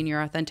from being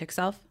your authentic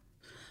self?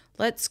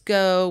 Let's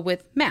go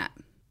with Matt.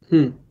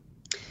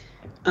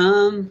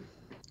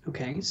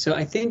 Okay, so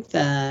I think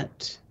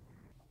that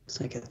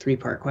it's like a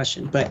 3-part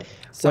question, but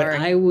what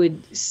I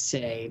would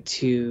say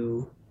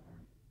to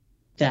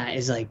that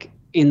is, like,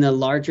 in the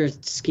larger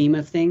scheme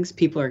of things,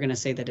 people are going to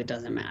say that it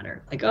doesn't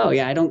matter. Like, oh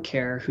yeah, I don't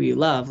care who you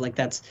love. Like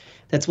that's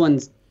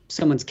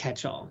someone's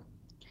catch-all.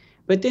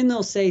 But then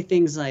they'll say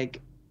things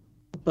like,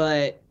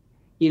 but,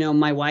 you know,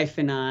 my wife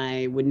and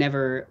I would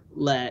never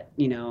let,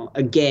 you know,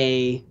 a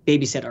gay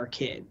babysit our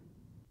kid.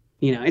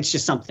 You know, it's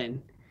just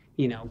something,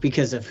 you know,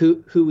 because of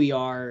who we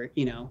are,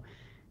 you know,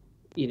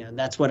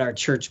 that's what our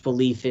church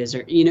belief is,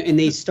 or, you know, and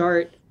they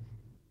start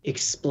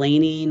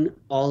explaining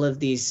all of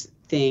these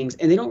things,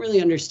 and they don't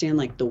really understand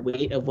like the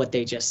weight of what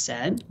they just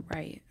said.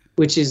 Right.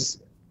 Which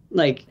is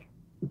like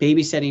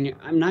babysitting.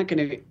 I'm not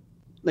going to,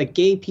 like,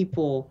 gay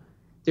people,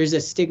 there's a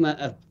stigma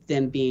of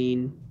them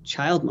being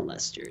child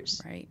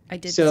molesters. Right. I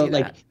did so see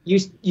like that.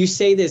 you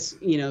say this,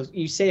 you know,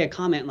 you say a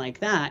comment like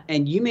that,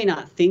 and you may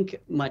not think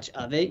much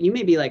of it. You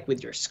may be like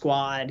with your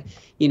squad,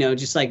 you know,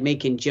 just like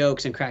making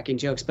jokes and cracking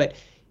jokes, but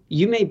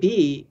you may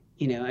be,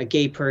 you know, a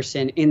gay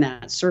person in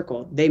that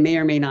circle. They may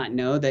or may not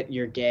know that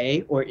you're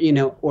gay, or, you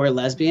know, or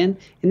lesbian,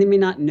 and they may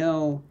not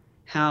know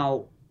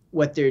how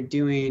what they're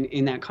doing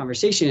in that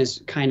conversation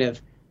is kind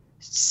of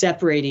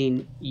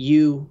separating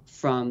you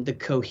from the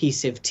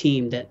cohesive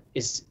team that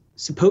is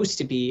supposed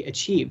to be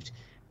achieved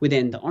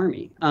within the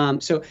Army.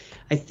 So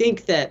I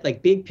think that,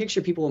 like, big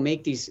picture, people will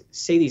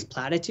say these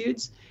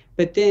platitudes,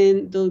 but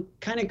then they'll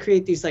kind of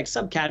create these like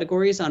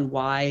subcategories on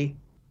why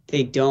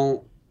they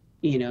don't,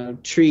 you know,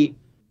 treat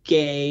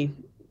gay,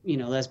 you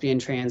know, lesbian,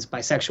 trans,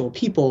 bisexual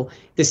people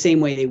the same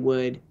way they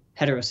would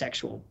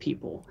heterosexual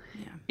people.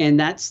 Yeah. And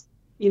that's,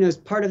 you know,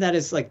 part of that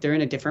is like they're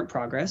in a different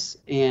progress.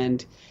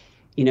 And,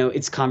 you know,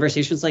 it's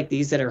conversations like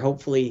these that are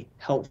hopefully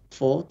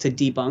helpful to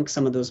debunk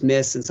some of those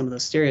myths and some of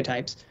those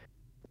stereotypes.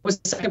 What's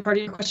the second part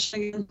of your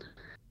question again?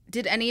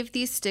 Did any of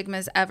these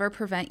stigmas ever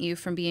prevent you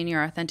from being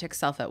your authentic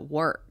self at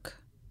work?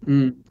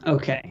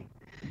 Okay.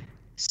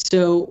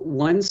 So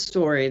one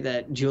story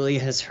that Julie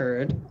has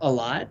heard a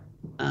lot,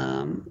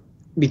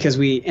 because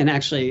and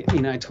actually,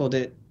 you know, I told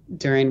it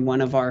during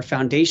one of our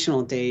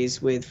foundational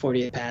days with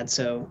 40th Pad,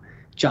 so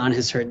John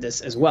has heard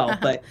this as well.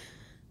 But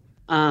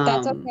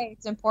that's okay.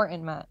 It's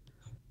important, Matt.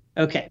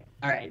 Okay.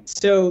 All right.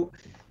 So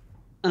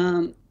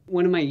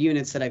one of my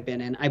units that I've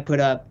been in, I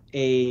put up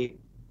a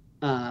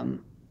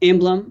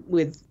emblem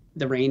with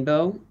the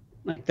rainbow,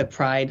 like the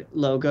Pride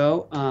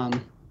logo,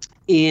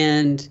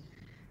 and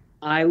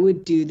I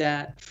would do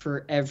that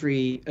for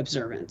every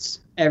observance.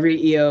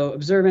 Every EO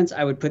observance,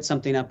 I would put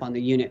something up on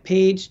the unit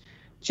page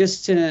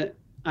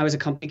I was a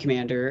company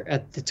commander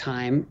at the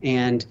time,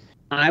 and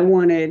I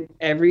wanted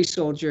every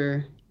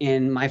soldier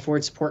in my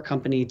forward support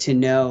company to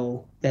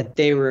know that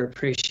they were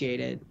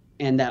appreciated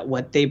and that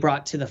what they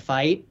brought to the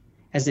fight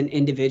as an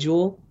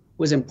individual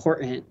was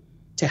important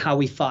to how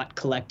we fought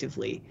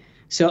collectively.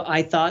 So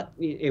I thought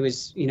it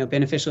was, you know,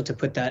 beneficial to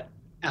put that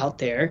out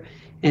there.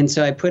 And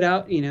so I put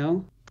out, you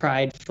know,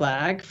 Pride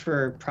flag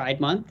for Pride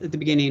Month at the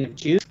beginning of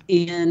June.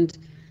 And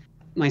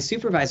my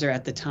supervisor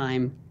at the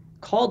time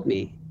called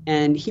me,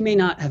 and he may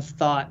not have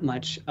thought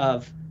much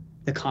of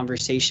the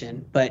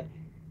conversation, but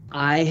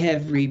I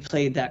have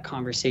replayed that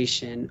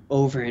conversation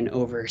over and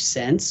over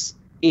since.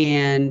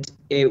 And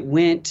it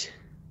went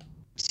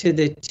to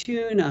the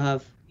tune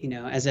of, you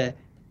know, as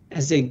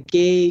a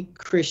gay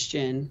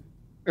Christian,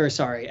 or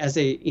sorry, as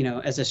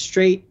a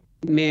straight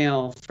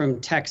male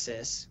from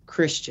Texas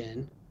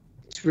Christian,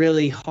 it's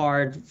really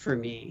hard for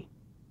me.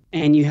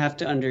 And you have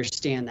to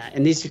understand that.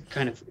 And these are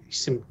kind of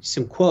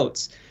some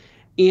quotes.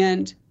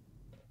 And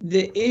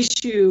the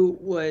issue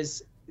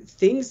was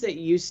things that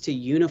used to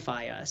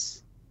unify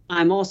us.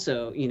 I'm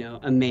also, you know,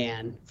 a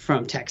man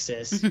from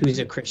Texas who's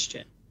a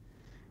Christian.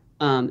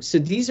 So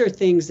these are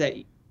things that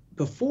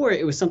before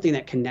it was something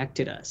that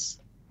connected us.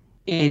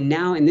 And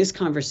now in this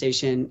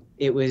conversation,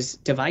 it was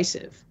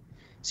divisive.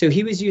 So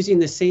he was using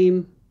the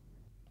same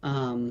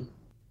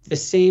the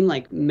same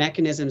like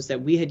mechanisms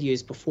that we had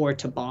used before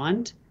to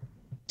bond,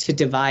 to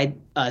divide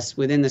us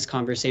within this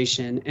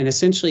conversation. And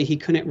essentially he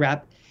couldn't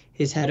wrap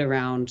his head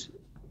around,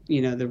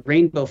 the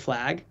rainbow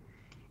flag.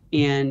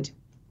 And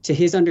to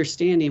his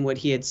understanding, what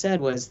he had said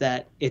was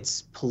that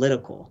it's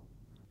political,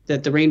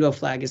 that the rainbow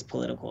flag is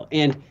political.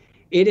 And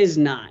it is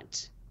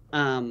not.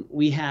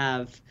 We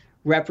have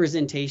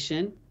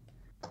representation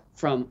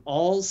from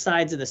all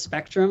sides of the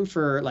spectrum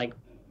for like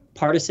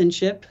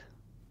partisanship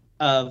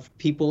of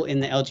people in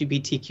the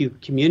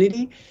LGBTQ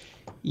community.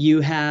 You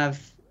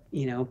have,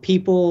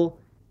 people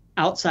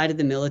outside of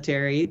the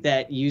military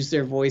that use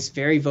their voice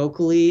very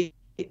vocally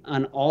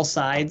on all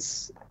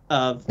sides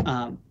of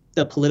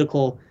the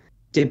political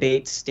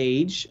debate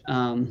stage.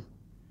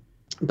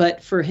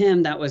 But for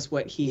him, that was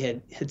what he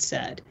had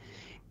said.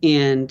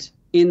 And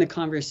in the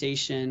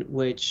conversation,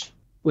 which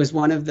was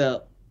one of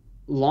the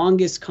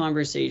longest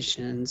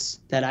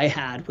conversations that I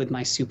had with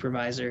my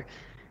supervisor,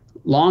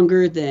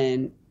 longer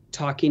than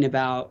talking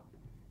about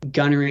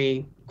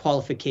gunnery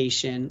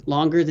qualification,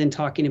 longer than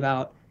talking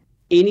about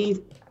any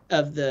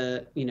of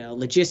the,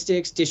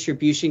 logistics,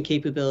 distribution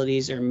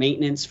capabilities, or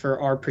maintenance for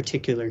our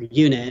particular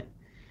unit.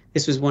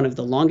 This was one of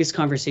the longest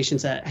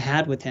conversations that I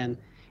had with him.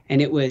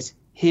 And it was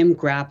him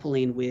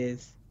grappling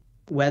with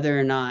whether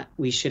or not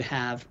we should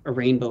have a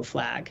rainbow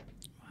flag.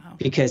 Wow.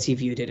 Because he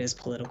viewed it as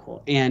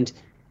political. And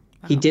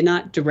he did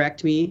not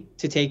direct me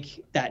to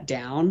take that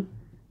down,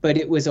 but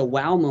it was a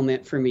wow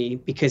moment for me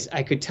because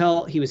I could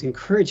tell he was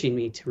encouraging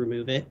me to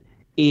remove it.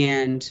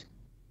 And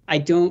I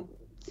don't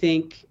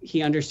think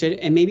he understood,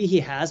 and maybe he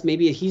has,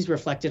 maybe he's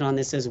reflected on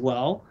this as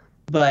well,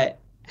 but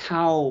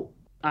how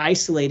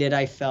isolated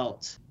I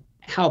felt,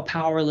 how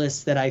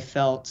powerless that I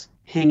felt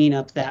hanging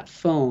up that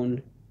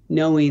phone,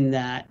 knowing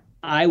that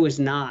I was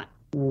not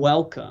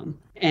welcome.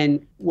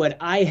 And what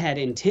I had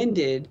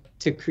intended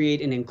to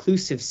create an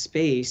inclusive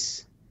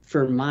space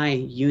for my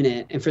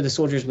unit and for the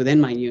soldiers within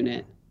my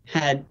unit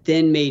had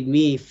then made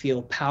me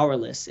feel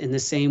powerless in the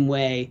same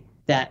way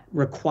that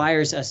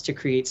requires us to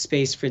create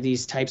space for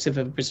these types of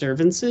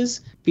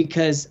observances,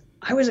 because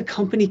I was a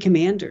company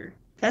commander.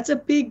 That's a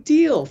big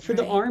deal for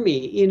the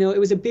Army. It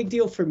was a big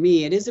deal for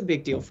me. It is a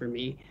big deal for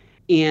me.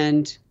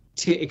 And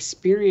to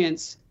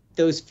experience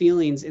those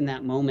feelings in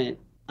that moment,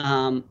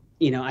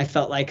 I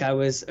felt like I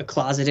was a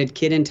closeted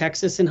kid in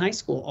Texas in high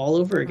school all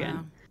over again.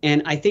 Wow.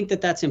 And I think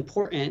that that's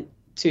important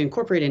to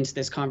incorporate into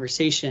this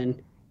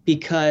conversation,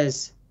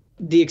 because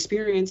the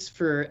experience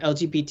for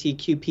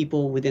LGBTQ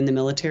people within the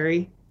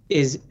military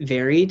is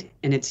varied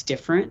and it's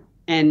different.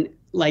 And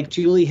like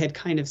Julie had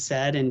kind of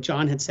said, and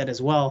John had said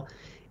as well,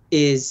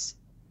 is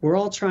we're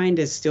all trying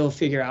to still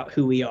figure out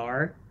who we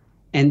are.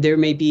 And there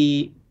may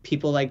be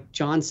people, like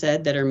John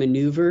said, that are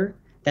maneuver,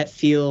 that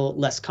feel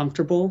less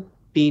comfortable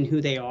being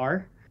who they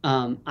are.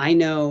 I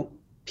know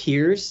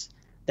peers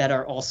that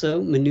are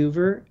also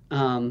maneuver,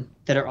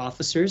 that are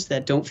officers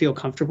that don't feel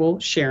comfortable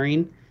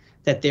sharing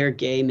that they're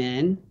gay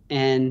men,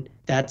 and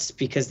that's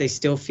because they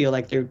still feel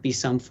like there would be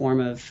some form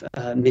of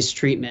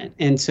mistreatment.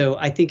 And so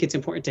I think it's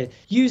important to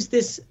use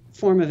this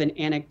form of an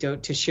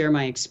anecdote to share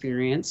my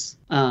experience,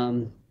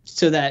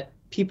 so that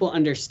people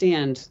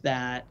understand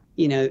that,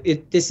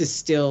 this is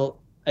still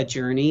a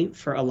journey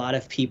for a lot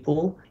of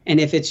people. And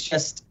if it's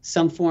just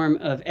some form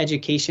of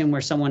education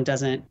where someone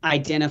doesn't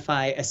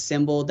identify a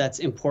symbol that's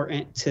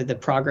important to the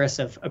progress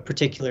of a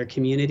particular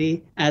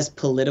community as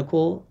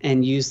political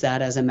and use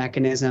that as a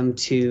mechanism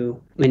to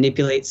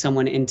manipulate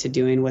someone into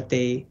doing what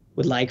they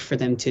would like for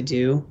them to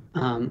do,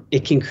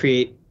 it can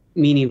create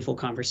meaningful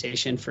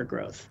conversation for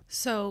growth.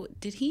 So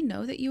did he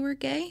know that you were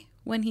gay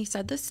when he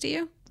said this to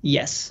you?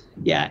 Yes.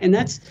 Yeah. And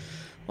that's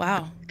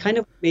kind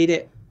of made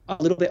it a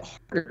little bit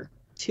harder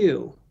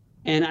too.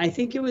 And I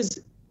think it was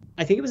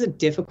a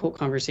difficult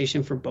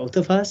conversation for both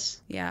of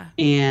us. Yeah.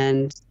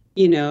 And,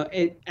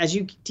 as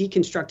you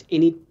deconstruct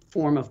any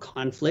form of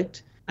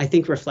conflict, I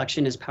think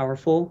reflection is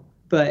powerful.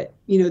 But,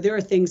 there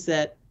are things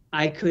that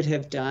I could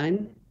have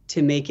done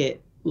to make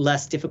it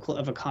less difficult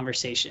of a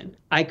conversation.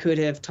 I could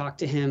have talked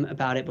to him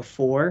about it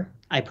before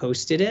I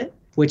posted it,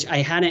 which I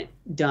hadn't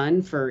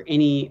done for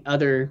any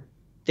other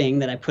thing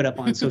that I put up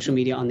on social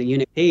media on the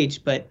unit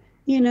page. But,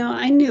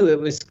 I knew it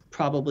was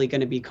probably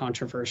going to be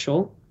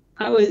controversial.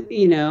 I was,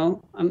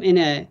 I'm in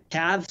a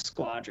Cav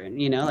squadron,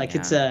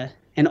 it's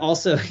and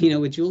also,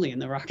 with Julie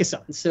and the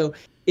Rakkasan. So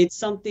it's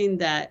something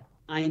that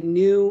I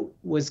knew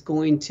was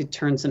going to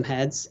turn some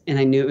heads, and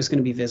I knew it was going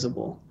to be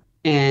visible.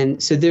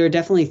 And so there are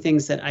definitely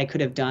things that I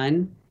could have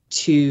done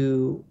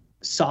to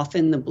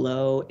soften the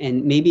blow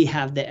and maybe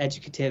have the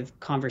educative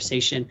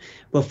conversation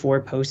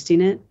before posting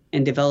it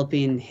and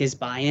developing his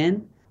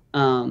buy-in.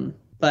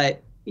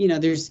 But,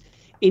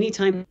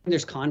 anytime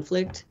there's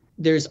conflict,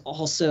 there's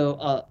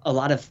also a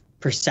lot of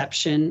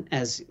perception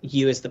as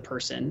you as the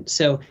person.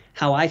 So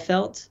how I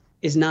felt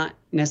is not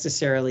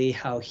necessarily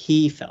how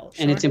he felt.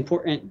 Sure. And it's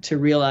important to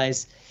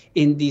realize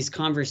in these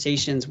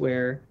conversations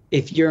where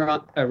if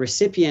you're a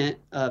recipient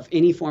of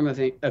any form of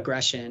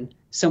aggression,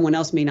 someone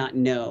else may not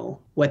know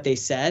what they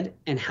said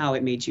and how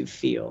it made you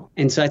feel.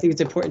 And so I think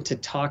it's important to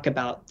talk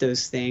about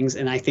those things.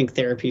 And I think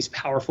therapy is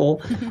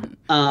powerful.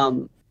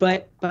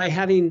 But by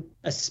having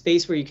a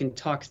space where you can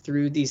talk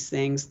through these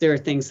things, there are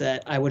things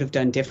that I would have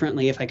done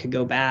differently if I could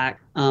go back.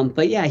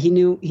 But yeah, he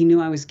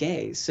knew I was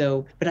gay.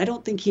 So, but I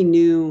don't think he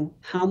knew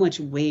how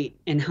much weight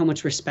and how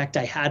much respect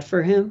I had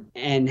for him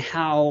and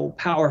how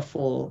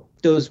powerful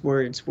those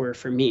words were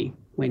for me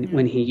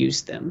when he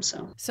used them.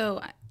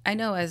 So I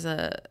know as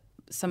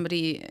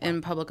somebody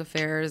in public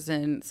affairs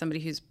and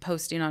somebody who's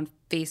posting on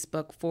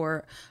Facebook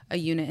for a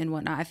unit and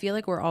whatnot, I feel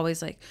like we're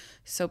always like,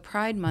 so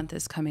Pride Month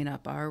is coming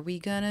up. Are we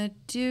going to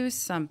do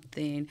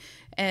something?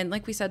 And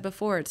like we said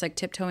before, it's like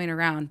tiptoeing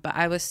around. But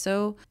I was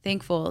so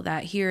thankful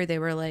that here they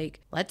were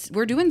like,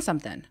 we're doing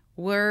something.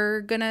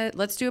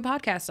 Let's do a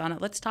podcast on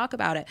it. Let's talk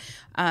about it.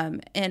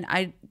 And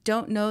I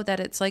don't know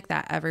that it's like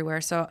that everywhere.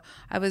 So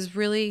I was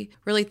really,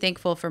 really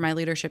thankful for my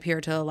leadership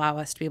here to allow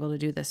us to be able to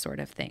do this sort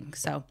of thing.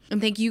 So,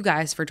 and thank you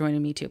guys for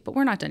joining me too, but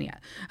we're not done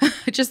yet.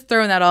 Just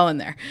throwing that all in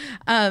there.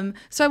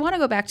 So I want to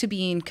go back to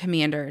being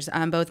commanders.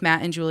 Both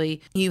Matt and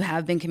Julie, you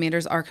have been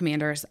commanders, are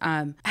commanders.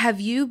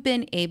 Have you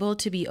been able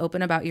to be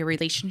open about your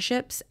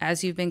relationships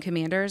as you've been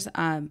commanders?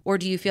 Or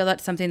do you feel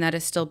that's something that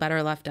is still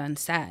better left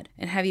unsaid?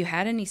 And have you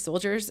had any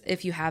soldiers,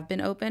 if you have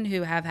been open,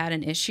 who have had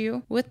an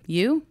issue with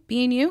you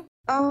being you?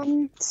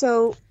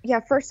 So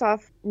yeah, first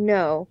off,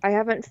 no, I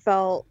haven't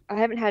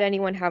had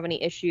anyone have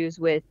any issues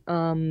with,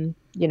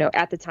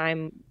 at the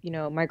time,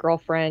 my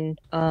girlfriend,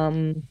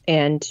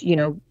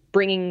 and,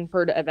 bringing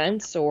her to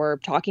events or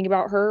talking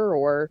about her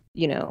or,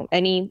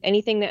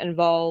 anything that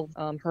involved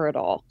her at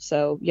all.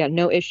 So yeah,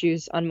 no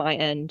issues on my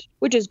end,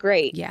 which is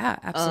great. Yeah,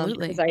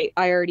 absolutely. Because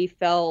I already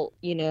felt,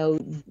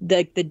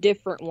 the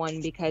different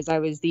one because I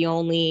was the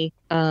only,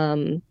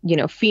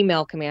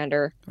 female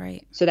commander.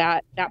 Right. So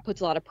that puts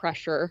a lot of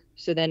pressure.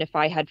 So then if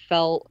I had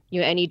felt,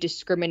 any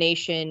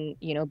discrimination,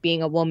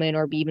 being a woman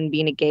or even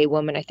being a gay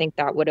woman, I think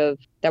that would have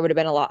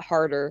been a lot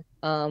harder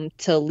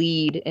to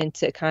lead and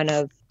to kind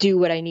of do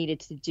what I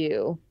needed to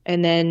do.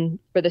 And then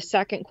for the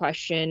second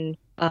question,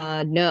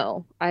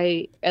 no,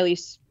 at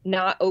least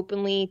not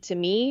openly to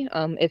me.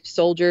 If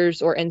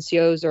soldiers or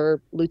NCOs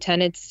or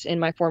lieutenants in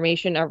my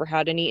formation ever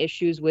had any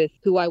issues with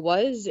who I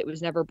was, it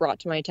was never brought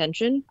to my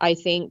attention. I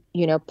think,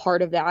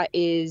 part of that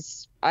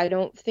is I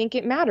don't think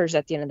it matters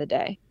at the end of the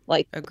day.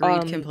 Like,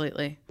 agreed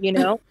completely.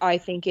 I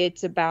think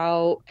it's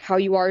about how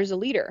you are as a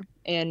leader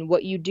and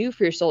what you do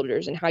for your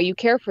soldiers and how you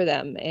care for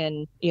them.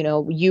 And,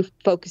 you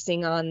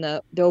focusing on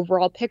the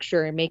overall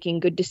picture and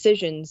making good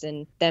decisions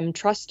and them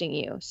trusting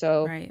you.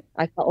 So right.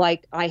 I felt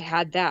like I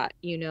had that,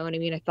 what I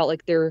mean? I felt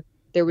like there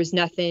was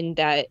nothing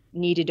that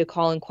needed to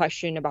call in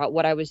question about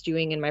what I was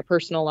doing in my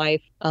personal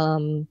life.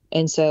 And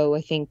so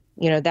I think,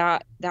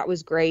 that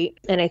was great.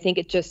 And I think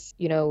it just,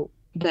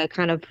 the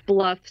kind of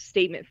bluff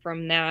statement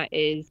from that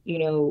is,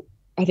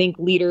 I think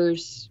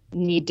leaders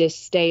need to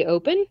stay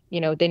open,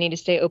 they need to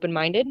stay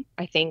open-minded.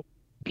 I think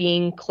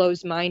being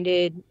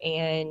closed-minded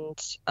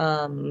and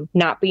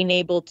not being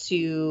able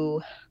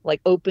to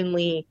like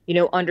openly,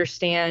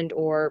 understand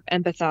or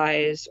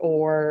empathize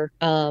or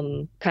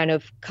kind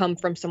of come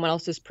from someone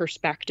else's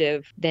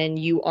perspective, then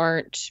you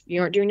aren't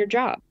doing your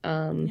job.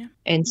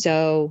 And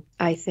so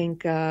I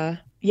think,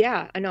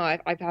 yeah, I know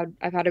I've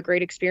had a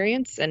great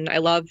experience and I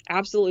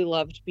absolutely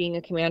loved being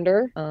a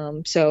commander.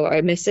 So I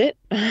miss it.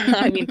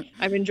 I mean,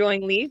 I'm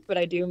enjoying leave, but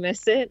I do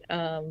miss it.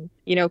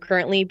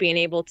 Currently being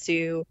able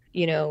to,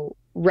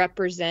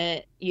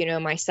 represent,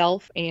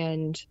 myself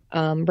and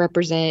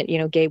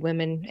represent, gay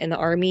women in the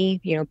Army,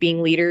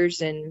 being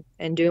leaders and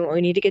doing what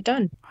we need to get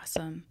done.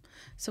 Awesome.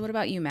 So what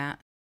about you, Matt?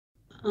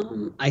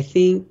 I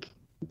think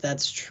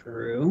that's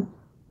true,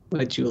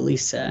 what Julie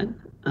said.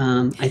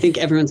 I think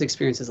everyone's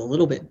experience is a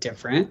little bit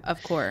different.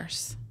 Of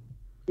course.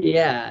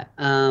 Yeah.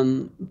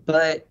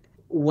 But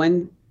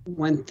one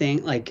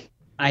thing, like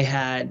I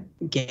had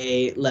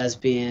gay,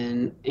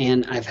 lesbian,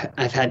 and I've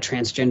had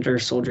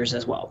transgender soldiers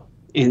as well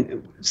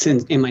in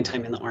my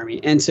time in the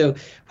Army. And so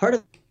part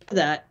of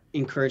that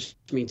encouraged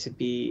me to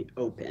be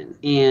open.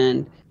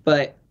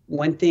 But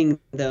one thing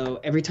though,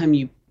 every time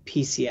you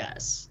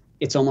PCS,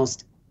 it's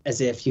almost as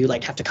if you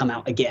like have to come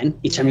out again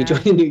each time you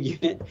join a new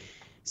unit.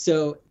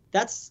 So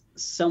that's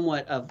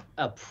somewhat of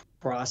a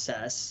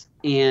process.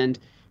 And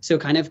so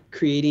kind of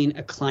creating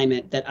a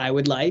climate that I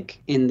would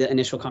like in the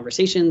initial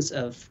conversations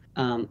of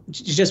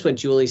just what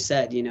Julie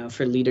said,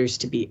 for leaders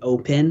to be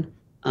open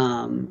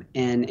and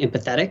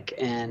empathetic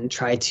and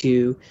try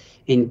to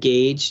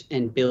engage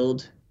and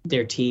build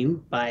their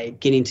team by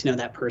getting to know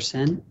that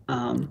person.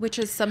 Which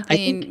is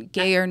something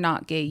gay or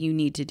not gay you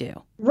need to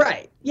do.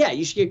 Right. Yeah,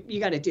 you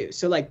got to do.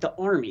 So like the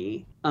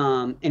Army,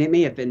 and it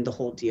may have been the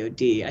whole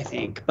DOD, I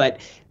think, but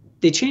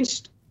they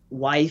changed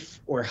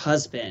wife or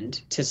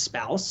husband to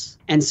spouse.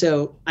 And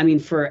so, I mean,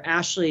 for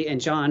Ashley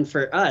and John,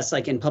 for us,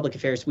 like in public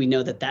affairs, we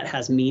know that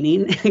has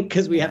meaning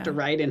because we have to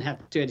write and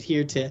have to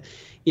adhere to,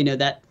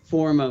 that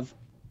form of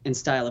and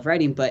style of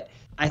writing. But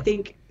I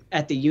think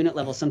at the unit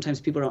level,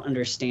 sometimes people don't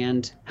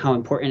understand how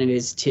important it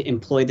is to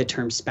employ the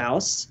term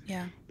spouse.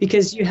 Yeah.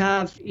 Because you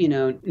have,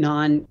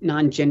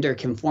 non-gender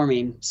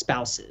conforming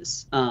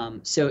spouses.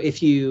 So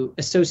if you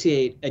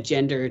associate a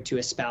gender to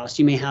a spouse,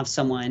 you may have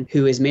someone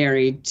who is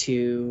married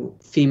to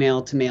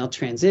female to male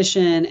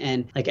transition,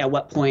 and like at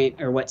what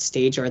point or what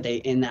stage are they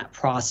in that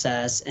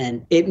process?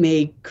 And it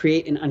may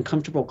create an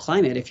uncomfortable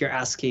climate if you're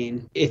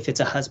asking if it's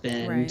a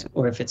husband Right.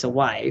 or if it's a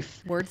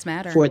wife. Words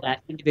matter. For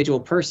that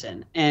individual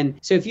person. And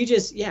so if you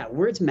just,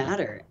 words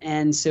matter.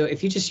 And so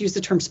if you just use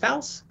the term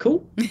spouse,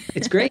 cool,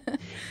 it's great.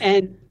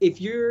 And if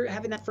you're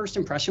having that first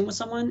impression with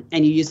someone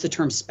and you use the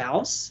term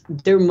spouse,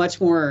 they're much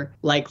more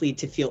likely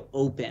to feel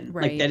open,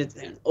 Right. like that it's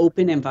an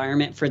open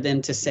environment for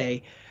them to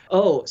say,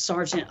 oh,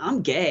 Sergeant,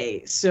 I'm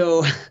gay.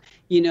 So,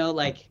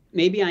 like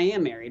maybe I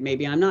am married,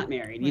 maybe I'm not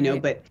married,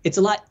 Right. but it's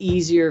a lot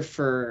easier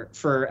for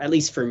at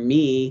least for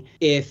me,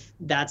 if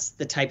that's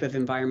the type of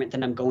environment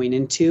that I'm going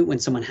into, when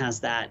someone has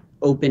that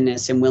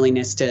openness and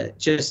willingness to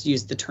just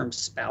use the term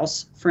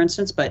spouse, for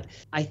instance. But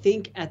I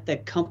think at the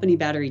company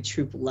battery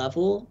troop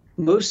level,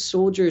 most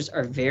soldiers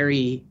are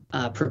very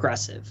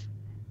progressive,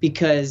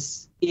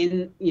 because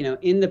in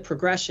the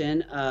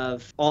progression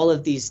of all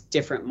of these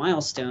different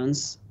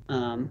milestones,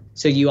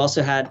 so you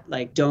also had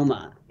like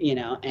DOMA,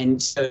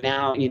 and so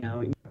now,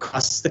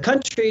 across the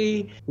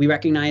country, we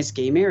recognize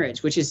gay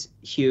marriage, which is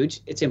huge.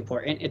 It's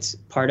important. It's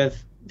part of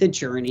the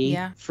journey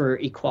for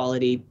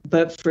equality.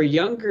 But for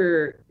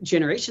younger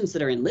generations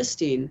that are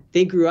enlisting,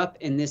 they grew up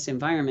in this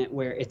environment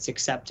where it's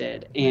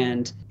accepted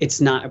and it's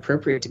not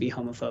appropriate to be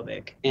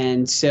homophobic.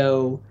 And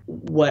so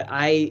when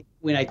I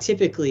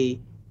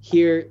typically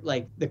hear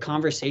like the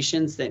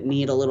conversations that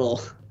need a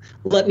little,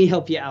 let me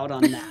help you out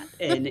on that.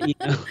 And,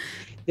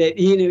 that,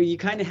 you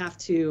kind of have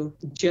to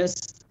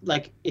just,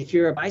 like, if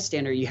you're a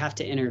bystander, you have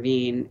to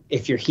intervene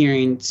if you're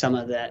hearing some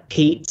of that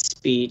hate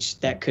speech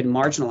that could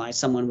marginalize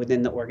someone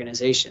within the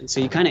organization.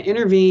 So you kind of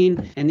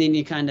intervene, and then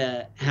you kind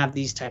of have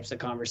these types of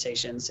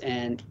conversations,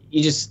 and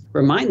you just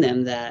remind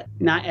them that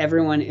not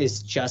everyone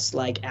is just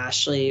like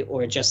Ashley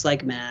or just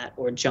like Matt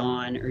or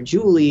John or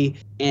Julie,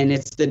 and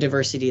it's the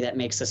diversity that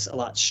makes us a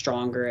lot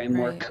stronger and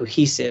more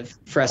cohesive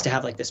for us to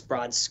have like this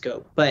broad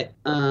scope. But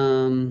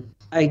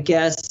I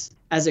guess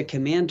as a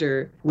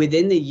commander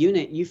within the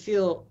unit, you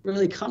feel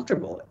really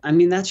comfortable. I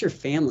mean, that's your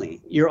family.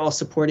 You're all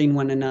supporting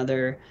one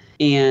another,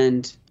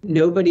 and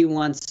nobody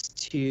wants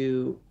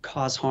to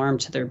cause harm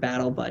to their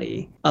battle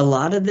buddy. A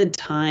lot of the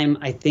time,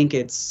 I think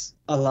it's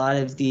a lot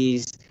of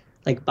these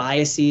like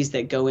biases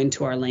that go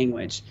into our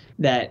language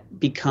that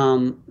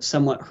become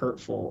somewhat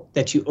hurtful,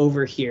 that you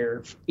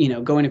overhear,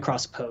 going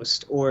across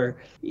post, or,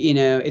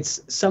 it's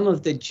some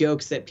of the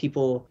jokes that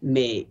people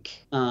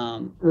make,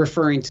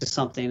 referring to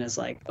something as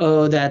like,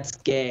 oh, that's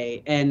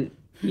gay. And,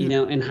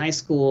 in high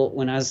school,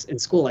 when I was in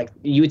school, like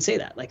you would say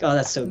that, like, oh,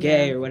 that's so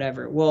gay or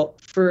whatever. Well,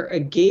 for a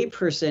gay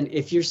person,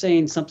 if you're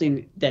saying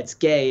something that's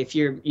gay, if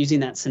you're using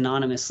that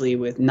synonymously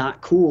with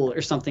not cool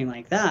or something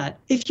like that,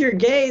 if you're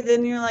gay,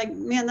 then you're like,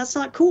 man, that's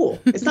not cool.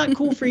 It's not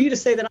cool for you to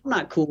say that I'm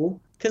not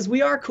cool, because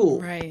we are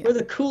cool. Right. We're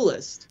the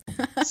coolest.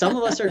 Some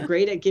of us are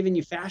great at giving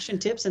you fashion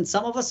tips, and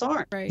some of us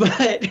aren't. Right.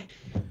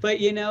 But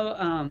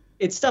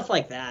it's stuff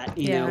like that,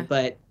 know.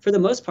 But for the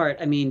most part,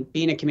 I mean,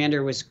 being a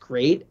commander was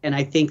great, and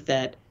I think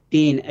that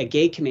being a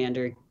gay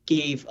commander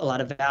gave a lot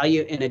of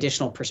value and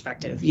additional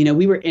perspective.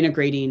 We were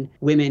integrating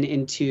women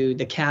into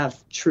the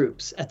Cav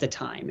troops at the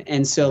time.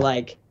 And so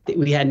like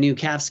we had new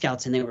Cav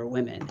scouts and they were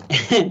women.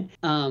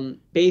 And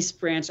base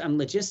branch, I'm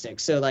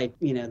logistics. So like,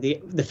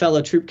 the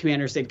fellow troop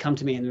commanders, they'd come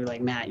to me and they're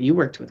like, Matt, you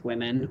worked with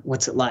women.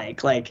 What's it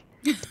like? Like,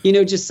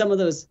 just some of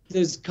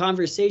those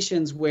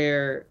conversations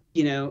where,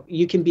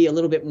 you can be a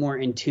little bit more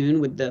in tune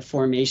with the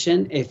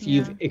formation if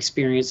you've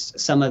experienced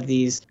some of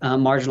these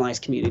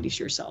marginalized communities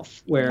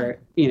yourself, where,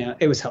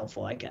 it was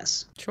helpful, I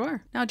guess.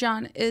 Sure. Now,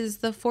 John, is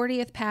the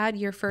 40th Pad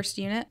your first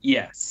unit?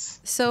 Yes.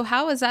 So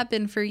how has that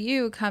been for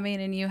you,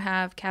 coming and you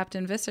have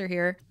Captain Visser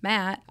here,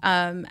 Matt,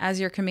 as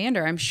your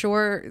commander? I'm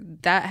sure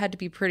that had to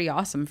be pretty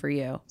awesome for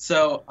you.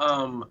 So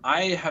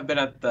I have been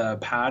at the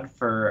pad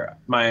for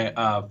my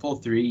full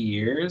 3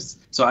 years.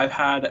 So I've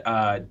had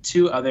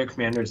 2 other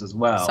commanders as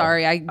well.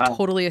 Sorry, I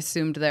totally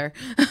assumed there.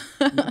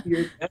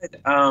 You're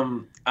good.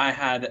 I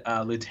had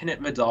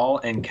Lieutenant Vidal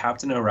and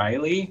Captain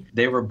O'Reilly.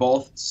 They were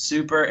both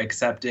super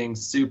accepting,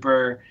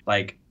 super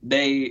like,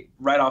 they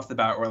right off the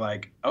bat were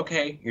like,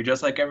 okay, you're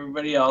just like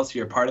everybody else.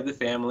 You're part of the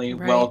family.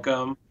 Right.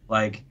 Welcome.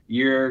 Like,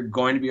 you're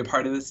going to be a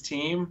part of this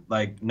team.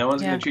 Like, no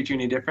one's going to treat you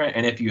any different.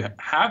 And if you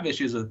have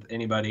issues with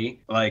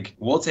anybody, like,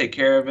 we'll take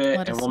care of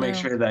it, and we'll make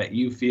sure that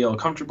you feel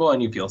comfortable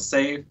and you feel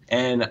safe.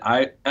 And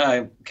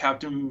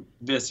Captain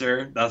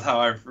Visser, that's how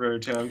I refer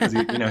to him, because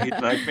he's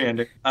my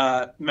commander.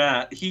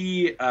 Matt,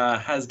 he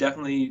has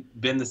definitely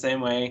been the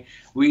same way.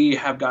 We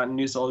have gotten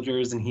new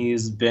soldiers, and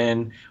he's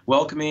been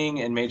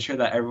welcoming and made sure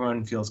that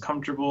everyone feels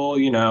comfortable,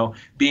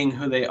 being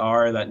who they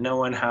are, that no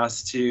one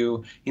has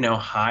to,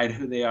 hide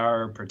who they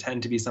are or pretend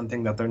pretend to be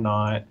something that they're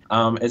not.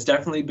 It's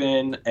definitely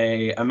been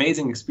a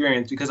amazing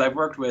experience because I've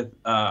worked with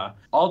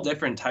all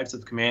different types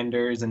of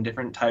commanders and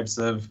different types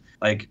of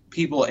like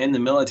people in the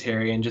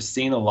military and just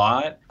seen a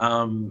lot.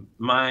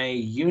 My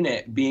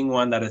unit being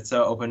one that is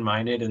so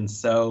open-minded and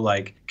so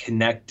like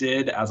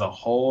connected as a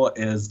whole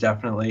is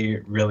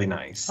definitely really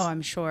nice. Oh,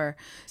 I'm sure.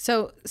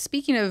 So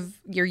speaking of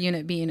your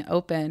unit being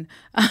open,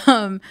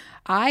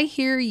 I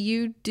hear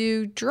you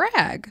do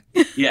drag.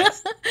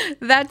 Yes.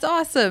 That's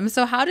awesome.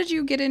 So how did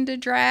you get into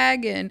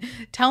drag, and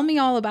tell me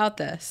all about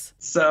this?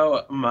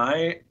 So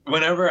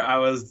whenever I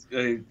was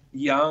a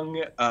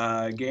young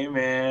gay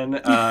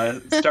man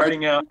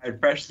starting out, I'd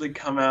freshly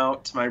come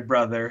out to my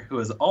brother, who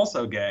is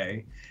also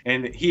gay.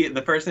 And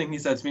the first thing he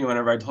said to me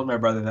whenever I told my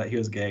brother that he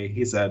was gay,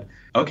 he said,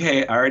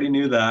 "Okay, I already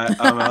knew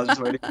that. I was just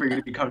waiting for you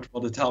to be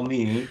comfortable to tell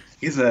me."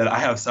 He said, "I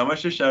have so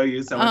much to show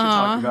you, so much to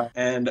talk about."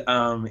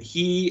 And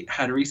he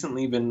had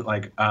recently been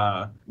like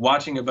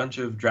watching a bunch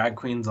of drag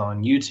queens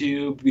on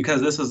YouTube, because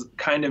this was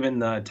kind of in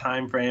the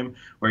time frame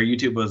where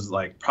YouTube was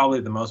like probably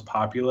the most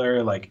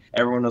popular. Like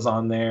everyone was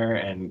on there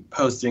and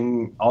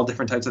posting all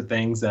different types of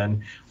things.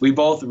 And we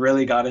both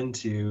really got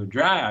into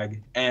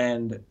drag.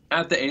 And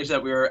at the age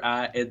that we were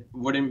at, it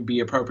wouldn't be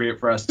appropriate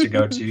for us to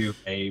go to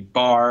a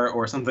bar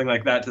or something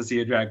like that to see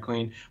a drag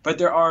queen. But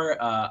there are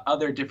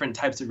other different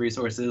types of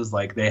resources,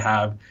 like they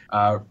have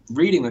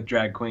reading with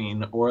drag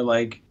queen, or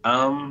like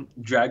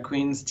drag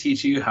queens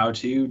teach you how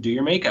to do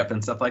your makeup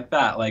and stuff like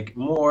that, like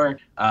more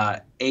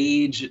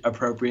age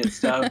appropriate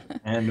stuff.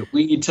 And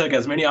we took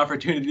as many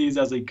opportunities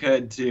as we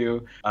could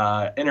to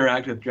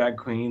interact with drag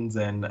queens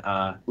and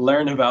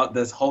learn about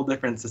this whole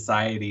different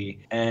society.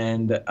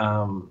 And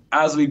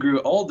as we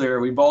grew older,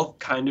 we both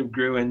kind of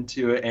grew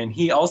into it, and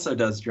he also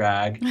does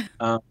drag.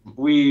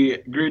 We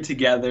grew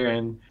together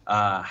and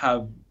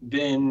have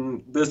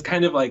been this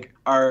kind of like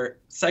our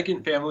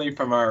second family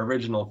from our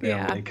original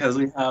family, because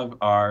we have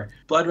our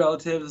blood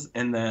relatives,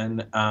 and then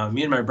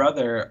me and my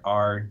brother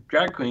are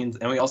drag queens,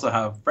 and we also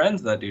have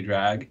friends that do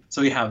drag,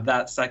 so we have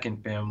that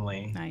second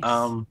family.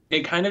 Nice.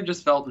 It kind of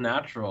just felt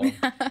natural.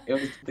 It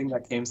was something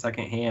that came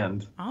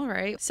secondhand. All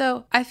right.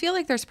 So I feel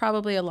like there's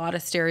probably a lot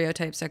of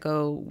stereotypes that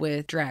go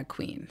with drag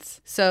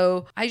queens.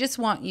 So I just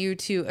want you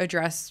to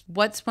address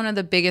what's one of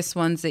the biggest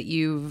ones that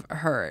you've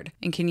heard,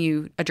 and can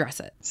you address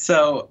it?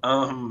 So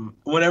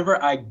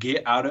whenever I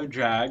get out of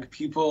drag,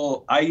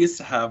 I used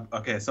to have,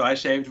 so I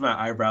shaved my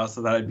eyebrows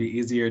so that it'd be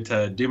easier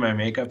to do my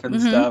makeup and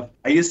stuff.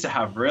 I used to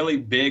have really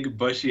big,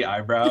 bushy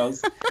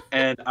eyebrows,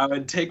 and I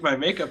would take my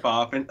makeup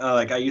off, and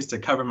I used to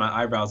cover my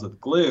eyebrows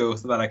with glue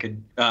so that I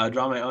could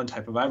draw my own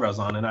type of eyebrows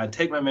on, and I'd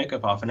take my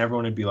makeup off, and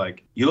everyone would be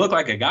like, "You look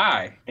like a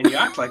guy, and you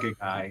act like a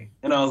guy."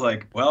 And I was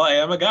like, well, I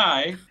am a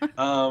guy.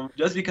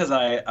 Just because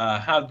I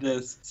have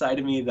this side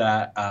of me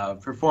that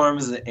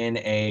performs in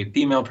a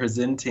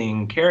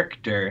female-presenting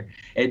character,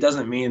 it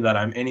doesn't mean that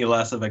I'm any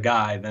less of a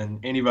guy than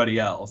anybody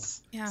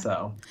else. Yeah.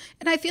 So,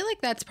 and I feel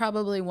like that's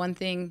probably one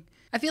thing.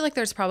 I feel like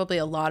there's probably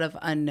a lot of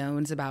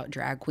unknowns about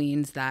drag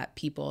queens that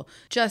people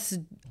just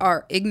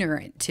are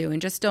ignorant to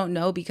and just don't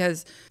know,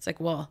 because it's like,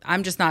 well,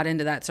 I'm just not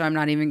into that, so I'm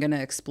not even going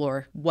to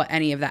explore what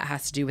any of that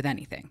has to do with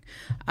anything.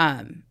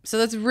 So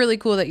that's really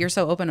cool that you're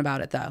so open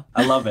about it, though.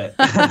 I love it.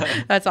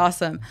 That's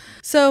awesome.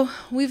 So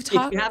we've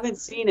talked. If you haven't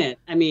seen it,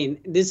 I mean,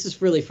 this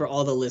is really for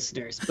all the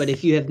listeners, but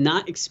if you have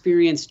not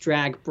experienced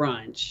drag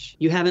brunch,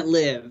 you haven't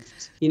lived.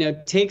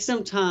 Take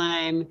some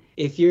time.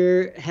 If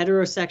you're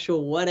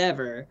heterosexual,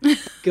 whatever,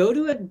 go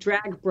to a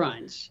drag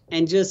brunch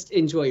and just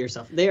enjoy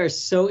yourself. They are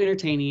so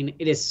entertaining.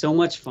 It is so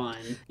much fun.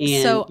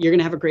 And you're going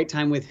to have a great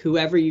time with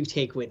whoever you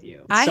take with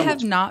you. I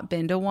have not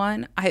been to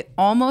one. I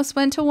almost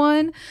went to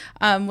one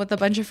with a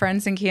bunch of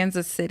friends in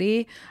Kansas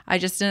City. I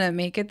just didn't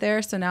make it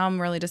there. So now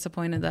I'm really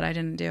disappointed that I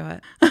didn't do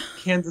it.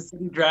 Kansas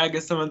City drag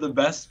is some of the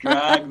best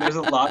drag. There's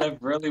a lot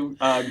of really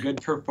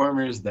good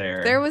performers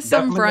there. There was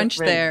some brunch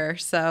there.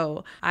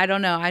 So I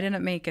don't know. I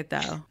didn't make it,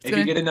 though. If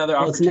you get another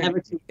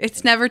opportunity.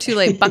 It's never too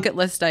late. Bucket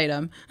list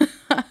item.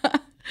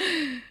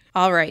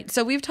 All right.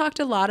 So we've talked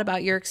a lot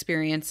about your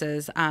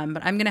experiences, but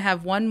I'm going to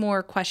have one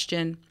more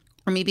question,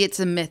 or maybe it's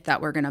a myth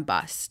that we're going to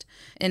bust.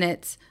 And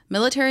it's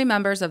military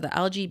members of the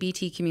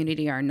LGBT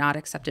community are not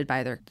accepted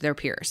by their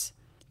peers.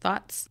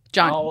 Thoughts?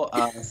 John?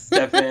 I'll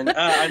step in.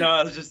 I know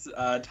I was just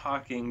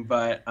talking,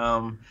 but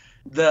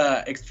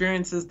the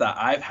experiences that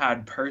I've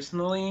had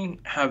personally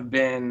have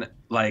been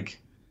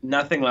like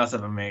nothing less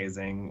of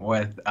amazing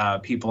with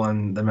people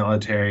in the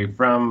military.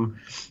 From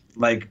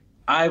like,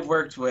 I've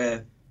worked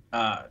with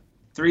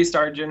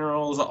 3-star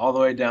generals all the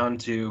way down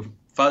to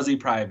fuzzy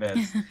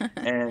privates.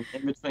 And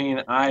in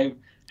between, I've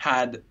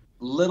had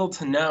little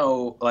to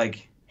no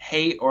like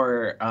hate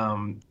or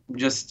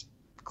just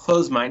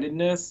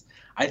closed-mindedness.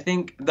 I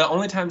think the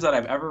only times that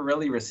I've ever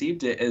really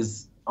received it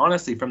is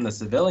honestly from the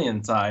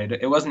civilian side.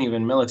 It wasn't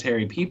even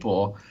military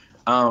people.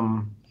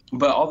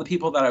 But all the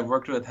people that I've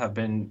worked with have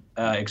been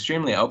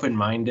extremely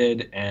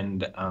open-minded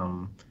and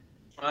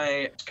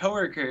My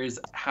coworkers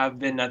have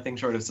been nothing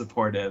short of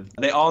supportive.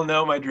 They all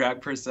know my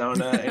drag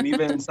persona, and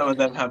even some of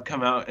them have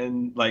come out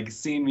and like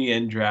seen me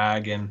in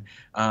drag. And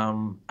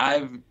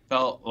I've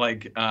felt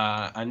like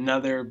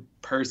another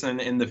person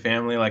in the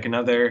family, like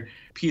another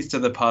piece to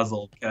the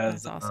puzzle,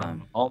 because That's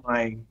awesome. All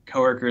my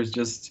coworkers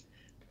just,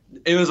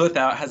 it was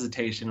without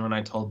hesitation when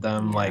I told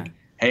them like,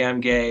 hey,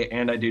 I'm gay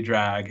and I do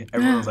drag.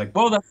 Everyone was like,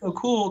 whoa, that's so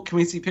cool. Can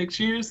we see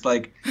pictures?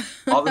 Like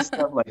all this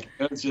stuff, like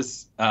it was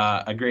just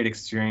a great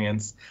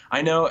experience.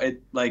 I know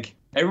it, like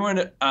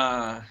everyone,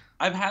 I've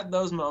had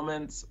those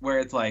moments where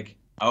it's like,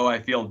 oh, I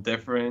feel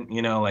different,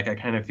 you know, like I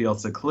kind of feel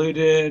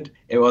secluded.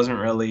 It wasn't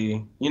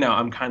really, you know,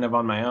 I'm kind of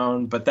on my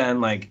own. But then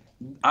like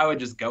I would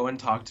just go and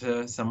talk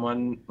to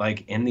someone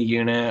like in the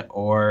unit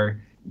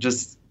or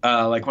just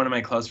like one of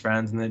my close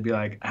friends, and they'd be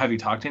like, have you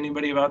talked to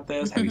anybody about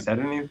this? Have you said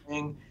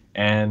anything?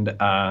 And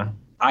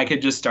I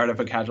could just start up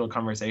a casual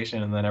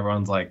conversation, and then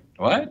everyone's like,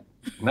 what?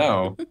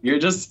 No, you're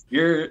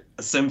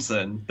a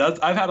Simpson.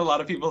 I've had a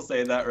lot of people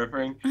say that,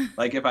 referring,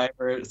 like if I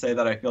ever say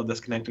that I feel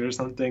disconnected or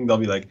something, they'll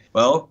be like,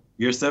 well,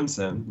 you're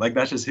Simpson. Like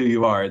that's just who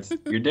you are.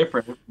 You're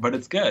different, but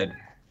it's good.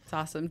 It's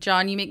awesome.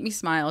 John, you make me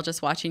smile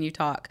just watching you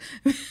talk.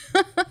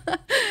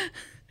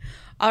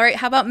 All right,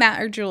 how about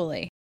Matt or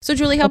Julie? So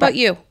Julie, how about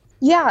you?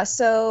 Yeah,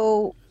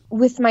 so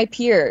with my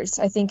peers,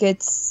 I think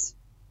it's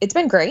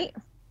been great.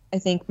 I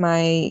think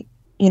I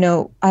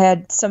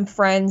had some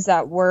friends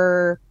that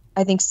were,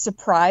 I think,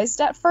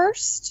 surprised at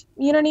first,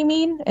 you know what I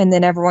mean? And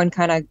then everyone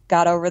kind of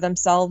got over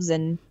themselves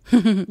and,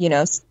 you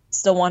know,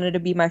 still wanted to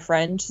be my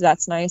friend. So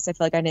that's nice. I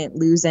feel like I didn't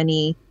lose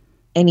any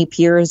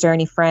peers or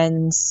any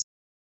friends.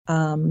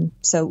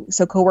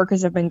 So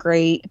coworkers have been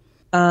great.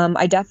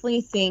 I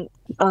definitely think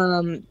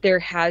there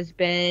has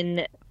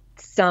been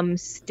some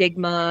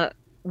stigma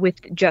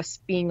with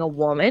just being a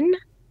woman,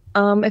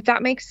 if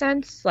that makes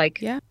sense.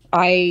 Like, yeah.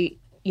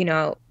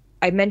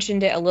 I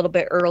mentioned it a little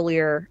bit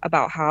earlier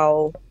about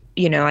how,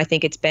 you know, I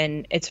think it's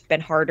been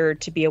harder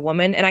to be a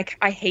woman. And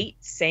I hate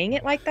saying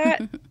it like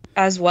that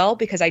as well,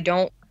 because I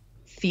don't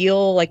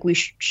feel like we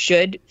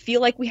should feel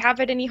like we have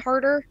it any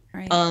harder.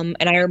 Right. And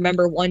I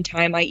remember one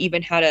time I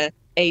even had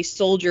a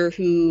soldier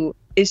who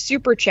is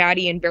super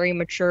chatty and very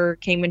mature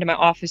came into my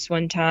office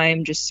one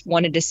time, just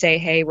wanted to say,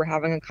 hey, we're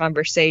having a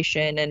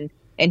conversation.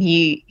 And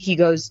he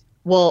goes,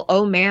 well,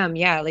 oh, ma'am.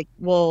 Yeah. Like,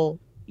 well,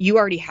 you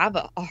already have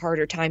a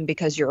harder time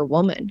because you're a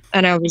woman.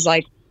 And I was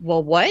like,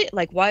 well, what?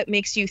 Like, what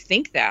makes you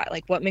think that?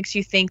 Like, what makes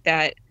you think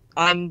that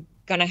I'm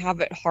going to have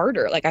it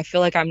harder? Like, I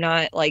feel like I'm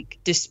not like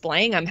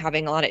displaying I'm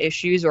having a lot of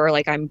issues, or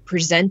like I'm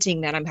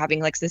presenting that I'm having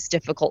like this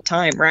difficult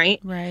time. Right.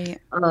 Right.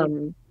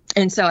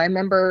 And so I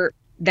remember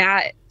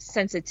that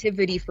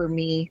sensitivity for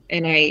me,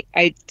 and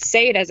I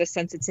say it as a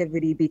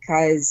sensitivity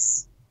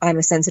because I'm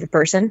a sensitive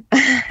person.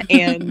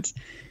 And,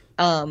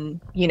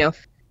 you know,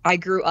 I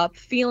grew up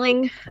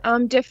feeling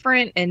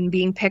different and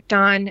being picked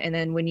on. And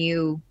then when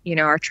you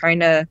are trying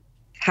to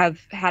have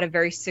had a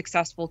very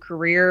successful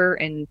career,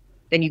 and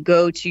then you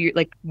go to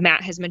like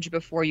Matt has mentioned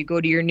before, you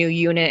go to your new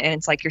unit and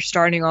it's like you're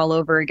starting all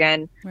over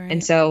again. Right.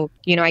 And so,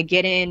 you know, I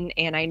get in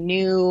and I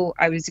knew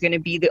I was going to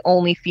be the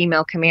only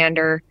female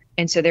commander.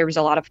 And so there was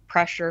a lot of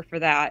pressure for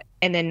that.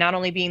 And then not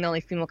only being the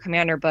only female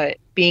commander, but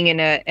being in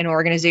an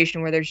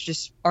organization where there's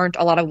just aren't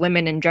a lot of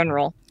women in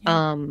general.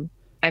 Yeah.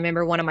 I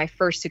remember one of my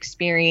first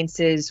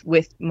experiences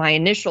with my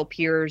initial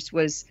peers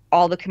was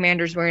all the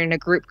commanders were in a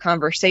group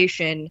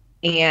conversation,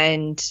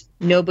 and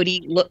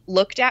nobody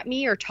looked at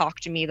me or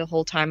talked to me the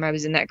whole time I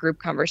was in that group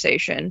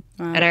conversation.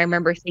 Wow. And I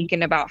remember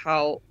thinking about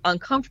how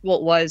uncomfortable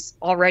it was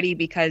already,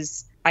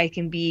 because I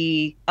can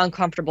be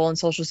uncomfortable in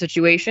social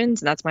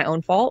situations, and that's my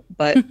own fault.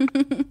 But,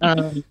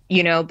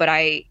 you know, but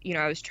I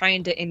was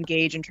trying to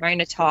engage and trying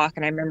to talk.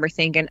 And I remember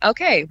thinking,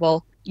 okay,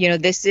 well, you know,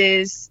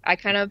 I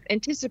kind of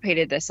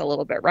anticipated this a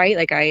little bit, right?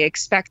 Like I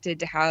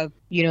expected to have,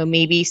 you know,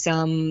 maybe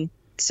some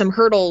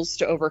hurdles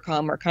to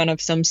overcome, or kind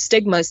of some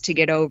stigmas to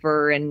get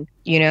over, and,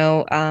 you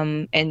know,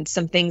 and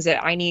some things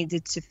that I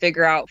needed to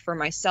figure out for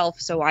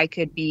myself so I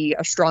could be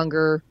a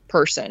stronger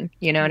person,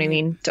 you know what I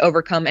mean? To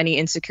overcome any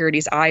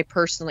insecurities I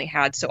personally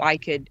had, so I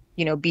could,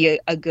 you know, be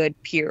a good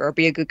peer or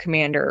be a good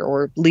commander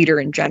or leader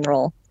in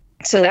general.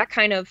 So that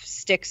kind of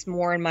sticks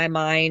more in my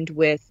mind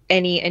with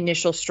any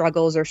initial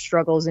struggles or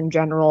struggles in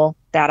general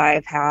that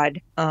I've had,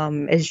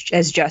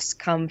 has just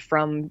come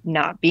from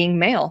not being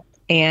male.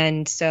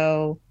 And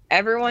so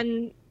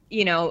everyone,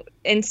 you know,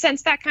 and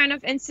since that kind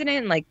of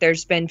incident, like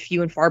there's been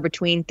few and far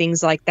between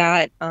things like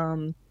that.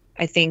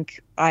 I think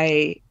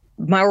my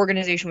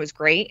organization was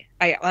great.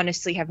 I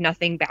honestly have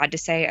nothing bad to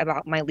say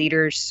about my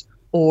leaders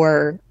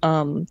or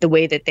the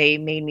way that they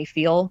made me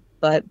feel.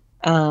 But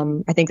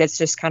I think that's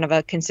just kind of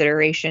a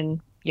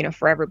consideration, you know,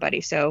 for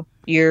everybody. So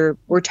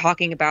we're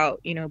talking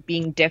about, you know,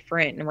 being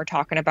different, and we're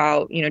talking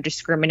about, you know,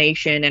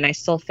 discrimination. And I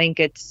still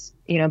think it's,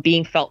 you know,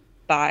 being felt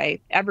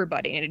by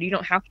everybody. And you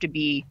don't have to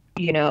be,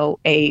 you know,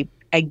 a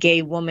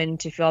gay woman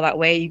to feel that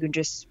way. You could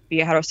just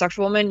be a heterosexual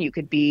woman. You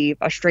could be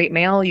a straight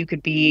male. You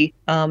could be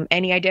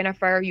any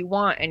identifier you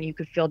want, and you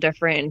could feel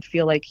different and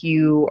feel like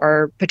you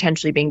are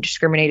potentially being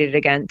discriminated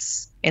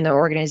against. in the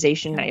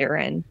organization that you're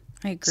in.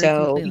 I agree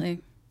So,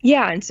 completely.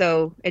 Yeah, and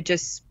so it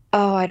just,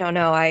 I don't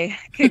know. I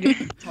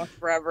could talk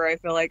forever, I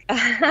feel like.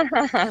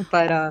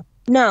 But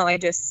no, I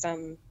just, I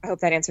hope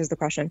that answers the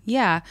question.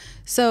 Yeah.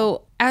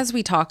 So as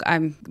we talk,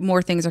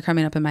 more things are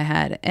coming up in my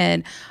head.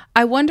 And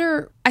I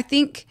wonder, I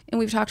think, and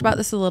we've talked about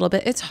this a little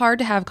bit, it's hard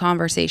to have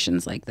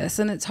conversations like this,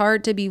 and it's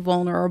hard to be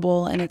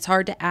vulnerable, and it's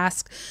hard to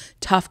ask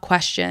tough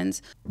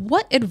questions.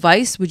 What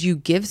advice would you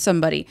give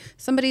somebody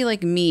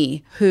like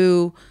me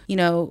who,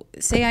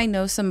 say I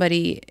know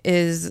somebody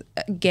is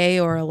gay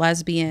or a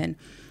lesbian,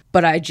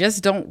 but I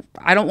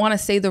don't want to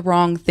say the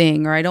wrong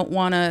thing, or I don't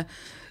want to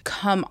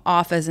come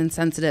off as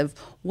insensitive.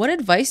 What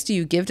advice do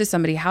you give to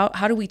somebody?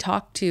 How do we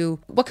talk to,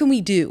 what can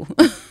we do?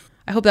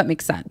 I hope that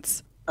makes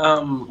sense.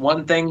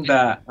 One thing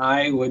that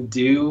I would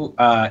do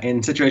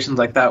in situations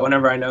like that,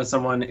 whenever I know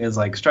someone is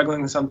like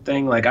struggling with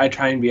something, like I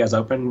try and be as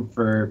open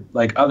for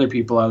like other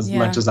people as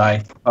much as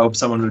I hope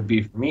someone would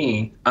be for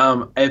me.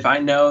 If I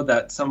know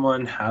that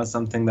someone has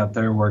something that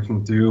they're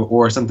working through,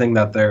 or something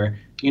that they're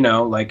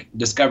like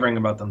discovering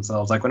about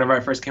themselves. Like whenever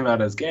I first came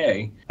out as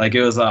gay, like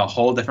it was a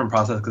whole different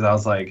process, because I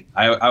was like,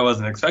 I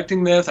wasn't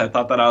expecting this. I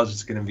thought that I was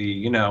just going to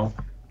be,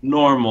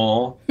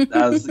 normal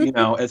as,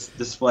 it's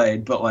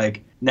displayed. But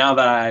like now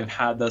that I've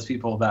had those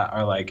people that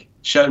are like,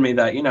 showed me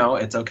that,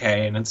 it's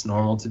okay and it's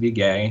normal to be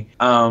gay.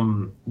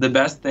 The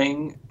best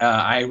thing,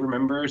 I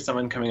remember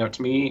someone coming up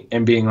to me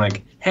and being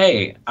like,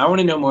 hey, I want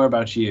to know more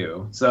about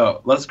you.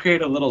 So let's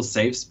create a little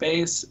safe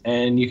space,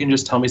 and you can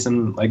just tell me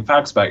some like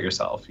facts about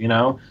yourself,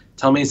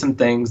 Tell me some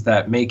things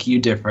that make you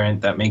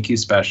different, that make you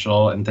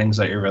special, and things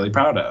that you're really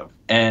proud of.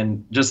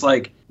 And just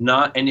like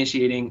not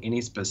initiating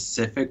any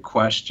specific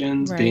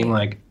questions, being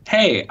like,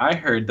 hey, I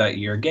heard that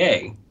you're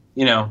gay,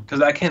 because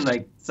that can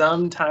like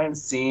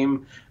sometimes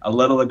seem a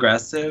little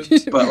aggressive.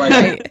 But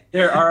like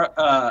there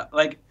are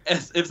like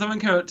if someone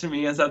came up to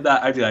me and said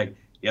that, I'd be like,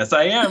 yes,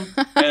 I am.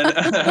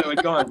 And I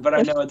would go on. But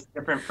I know it's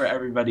different for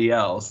everybody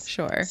else.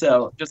 Sure.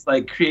 So just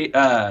like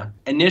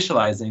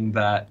initializing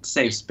that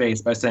safe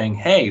space by saying,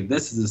 hey,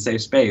 this is a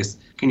safe space.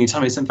 Can you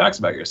tell me some facts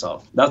about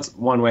yourself? That's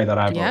one way that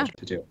I've learned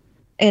to do.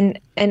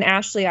 And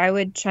Ashley, I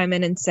would chime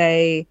in and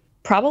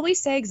probably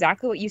say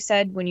exactly what you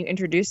said when you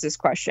introduced this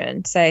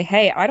question. Say,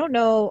 hey, I don't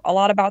know a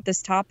lot about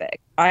this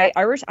topic. I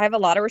have a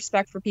lot of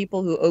respect for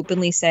people who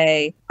openly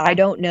say, I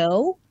don't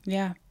know.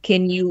 Yeah.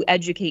 Can you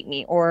educate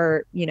me?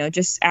 Or,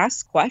 just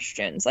ask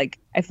questions. Like,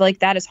 I feel like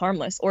that is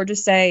harmless. Or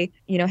just say,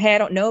 hey, I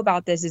don't know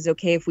about this. Is it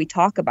okay if we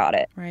talk about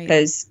it? Right.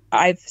 Because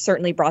I've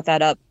certainly brought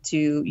that up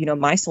to,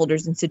 my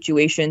soldiers in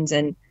situations,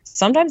 and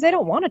sometimes they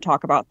don't want to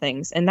talk about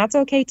things, and that's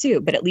okay too.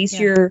 But at least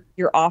you're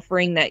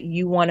offering that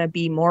you want to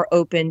be more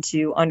open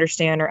to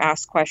understand or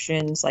ask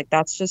questions. Like,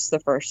 that's just the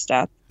first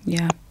step.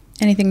 Yeah.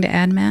 Anything to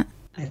add, Matt?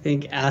 I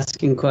think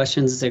asking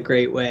questions is a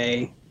great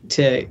way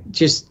to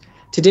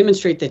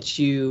demonstrate that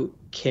you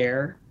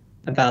care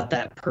about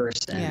that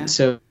person. Yeah.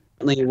 So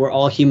we're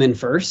all human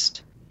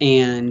first,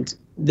 and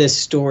this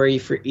story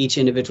for each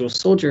individual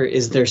soldier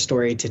is their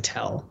story to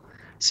tell.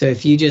 So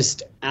if you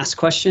just ask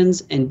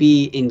questions and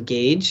be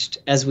engaged,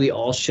 as we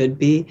all should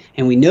be,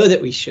 and we know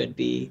that we should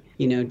be,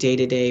 day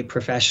to day,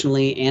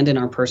 professionally and in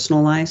our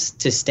personal lives,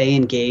 to stay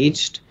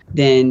engaged,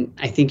 then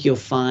I think you'll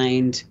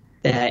find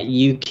that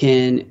you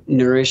can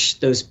nourish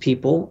those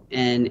people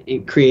and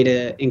create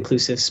an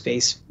inclusive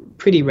space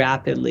pretty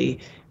rapidly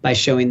by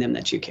showing them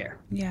that you care.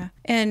 Yeah.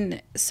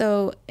 And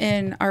so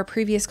in our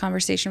previous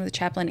conversation with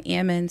Chaplain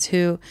Ammons,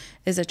 who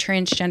is a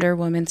transgender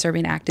woman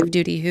serving active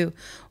duty, who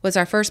was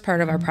our first part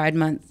of our Pride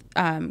Month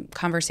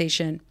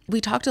conversation, we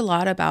talked a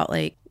lot about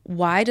like,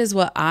 why does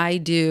what I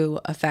do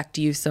affect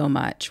you so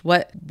much?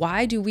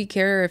 Why do we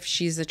care if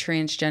she's a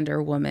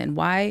transgender woman?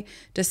 Why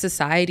does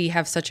society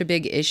have such a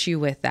big issue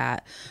with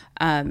that?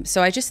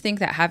 So I just think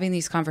that having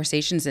these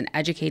conversations and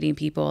educating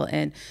people,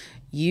 and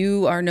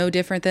you are no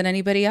different than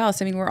anybody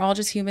else. I mean, we're all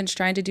just humans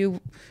trying to do,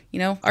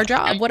 our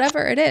job,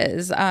 whatever it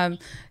is.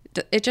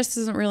 It just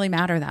doesn't really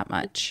matter that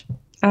much.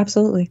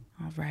 Absolutely.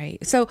 All right.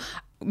 So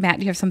Matt,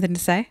 do you have something to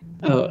say?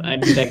 Oh,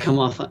 did I come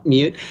off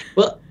mute?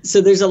 Well,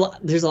 so there's a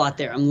lot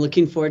there. I'm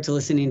looking forward to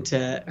listening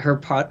to her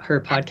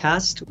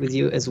podcast with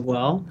you as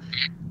well.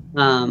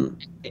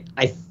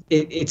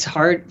 It's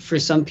hard for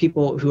some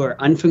people who are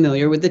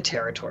unfamiliar with the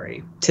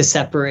territory to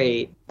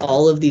separate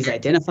all of these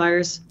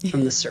identifiers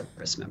from the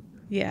service member.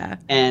 Yeah.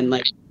 And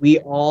like, we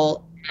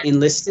all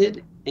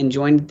enlisted and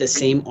joined the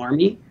same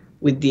army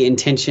with the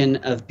intention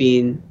of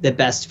being the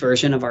best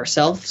version of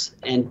ourselves,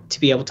 and to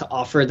be able to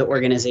offer the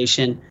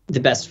organization the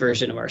best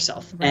version of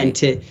ourselves. Right. And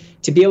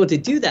to be able to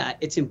do that,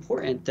 it's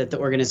important that the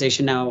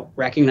organization now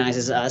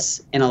recognizes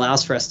us and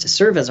allows for us to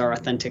serve as our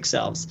authentic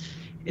selves.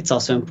 It's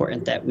also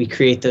important that we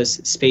create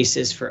those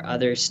spaces for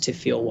others to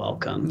feel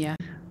welcome. Yeah.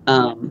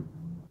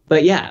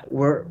 But yeah,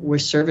 we're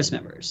service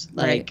members.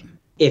 Like, right.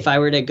 If I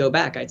were to go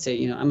back, I'd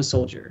say, I'm a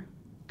soldier,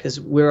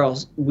 because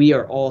we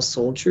are all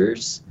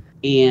soldiers.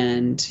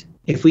 And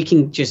if we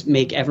can just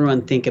make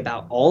everyone think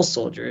about all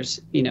soldiers,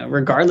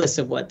 regardless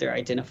of what their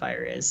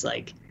identifier is,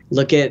 like,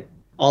 look at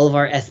all of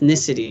our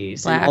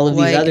ethnicities Black, and all of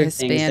white, these other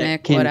Hispanic, things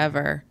that can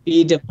whatever.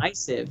 be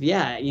divisive.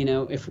 Yeah,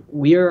 if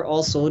we are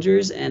all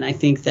soldiers, and I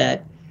think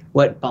that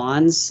what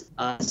bonds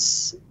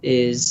us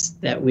is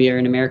that we are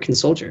an American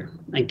soldier.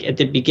 Like at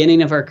the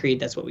beginning of our creed,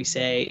 that's what we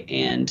say.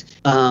 And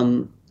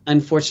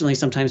unfortunately,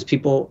 sometimes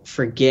people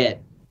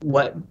forget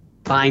what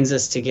binds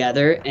us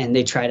together and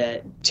they try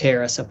to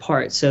tear us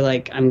apart. So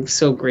like, I'm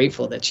so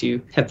grateful that you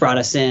have brought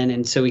us in,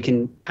 and so we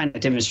can kind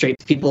of demonstrate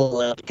to people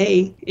like,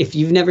 hey, if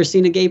you've never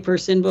seen a gay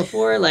person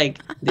before, like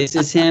this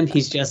is him,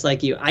 he's just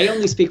like you. I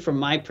only speak from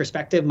my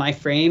perspective, my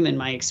frame, and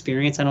my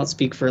experience. I don't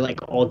speak for like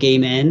all gay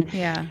men.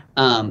 Yeah.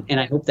 And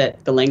I hope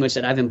that the language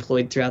that I've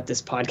employed throughout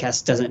this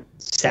podcast doesn't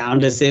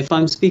sound as if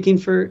I'm speaking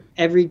for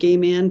every gay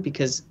man,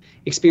 because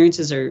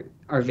experiences are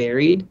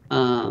varied.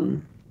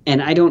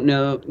 And I don't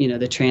know,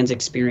 the trans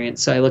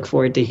experience. So I look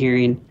forward to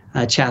hearing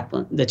the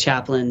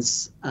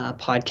Chaplain's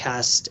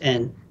podcast.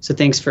 And so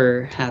thanks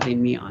for having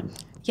me on.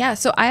 Yeah,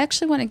 so I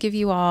actually want to give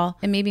you all,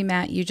 and maybe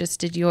Matt, you just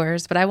did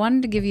yours, but I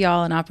wanted to give you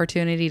all an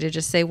opportunity to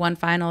just say one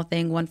final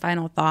thing, one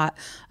final thought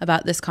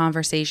about this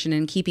conversation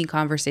and keeping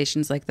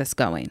conversations like this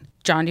going.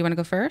 John, do you want to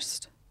go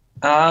first?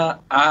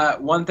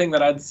 One thing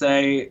that I'd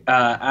say,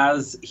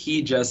 as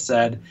he just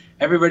said,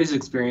 everybody's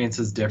experience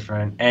is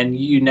different, and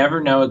you never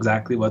know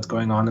exactly what's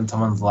going on in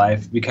someone's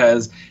life,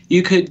 because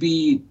you could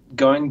be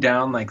going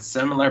down like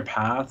similar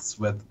paths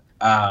with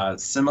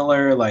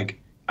similar like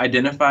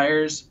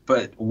identifiers,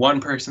 but one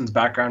person's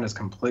background is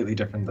completely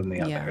different than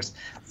the others.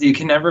 So you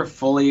can never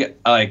fully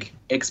like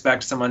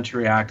expect someone to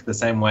react the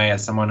same way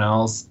as someone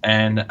else.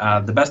 And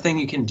the best thing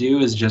you can do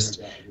is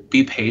just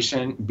be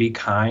patient, be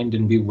kind,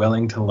 and be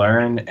willing to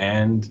learn,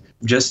 and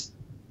just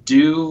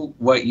do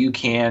what you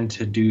can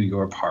to do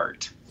your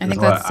part. I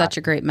think that's such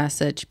a great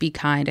message. Be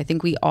kind. I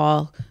think we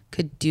all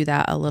could do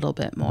that a little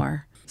bit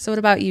more. So what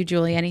about you,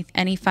 Julie?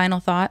 Any final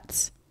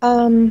thoughts?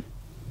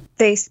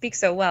 They speak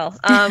so well.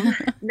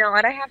 No,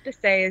 what I have to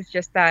say is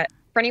just that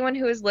for anyone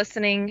who is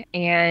listening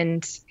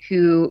and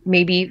who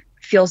maybe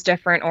feels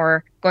different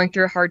or going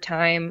through a hard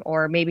time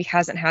or maybe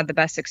hasn't had the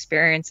best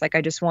experience, like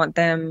I just want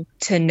them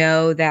to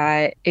know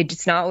that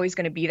it's not always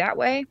going to be that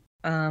way.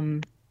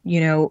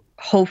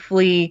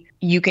 Hopefully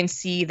you can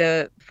see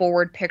the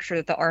forward picture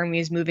that the Army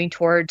is moving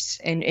towards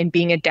and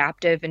being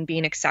adaptive and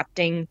being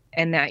accepting,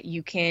 and that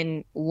you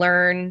can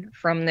learn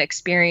from the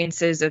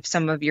experiences of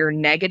some of your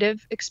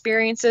negative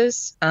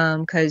experiences.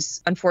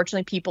 Because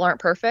unfortunately, people aren't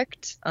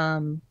perfect.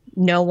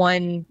 No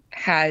one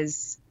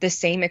has the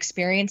same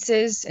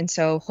experiences. And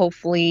so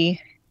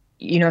hopefully,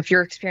 if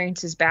your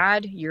experience is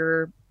bad,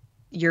 you're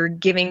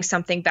giving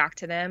something back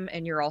to them,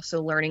 and you're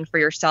also learning for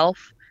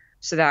yourself,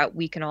 so that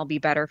we can all be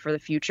better for the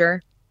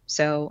future.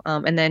 So,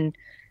 and then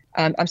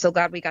I'm so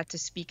glad we got to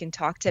speak and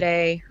talk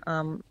today.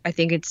 I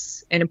think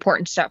it's an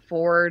important step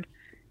forward,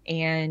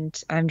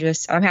 and I'm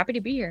happy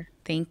to be here.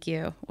 Thank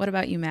you. What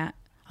about you, Matt?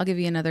 I'll give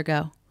you another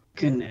go.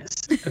 Goodness.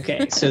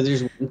 Okay. So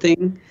there's one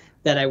thing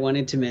that I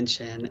wanted to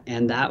mention,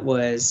 and that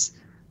was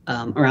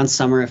around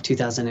summer of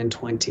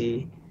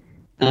 2020,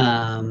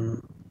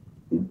 the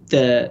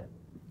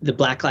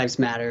Black Lives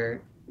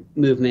Matter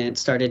movement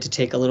started to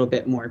take a little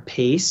bit more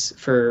pace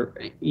for,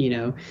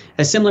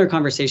 a similar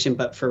conversation,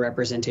 but for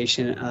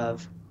representation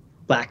of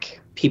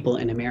Black people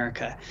in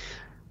America.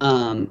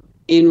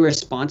 In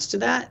response to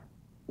that,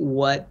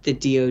 what the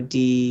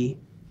DoD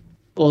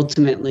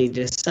ultimately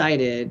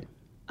decided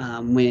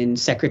when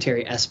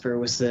Secretary Esper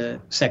was the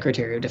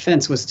Secretary of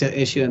Defense was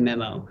to issue a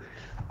memo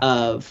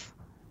of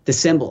the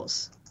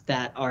symbols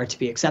that are to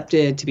be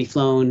accepted, to be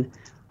flown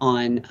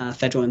on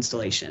federal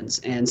installations.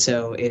 And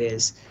so it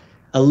is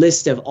a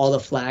list of all the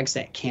flags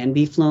that can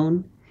be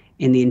flown.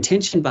 And the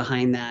intention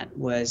behind that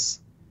was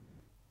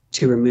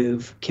to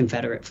remove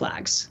Confederate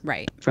flags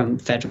from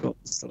federal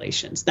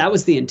installations. That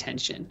was the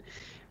intention.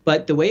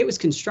 But the way it was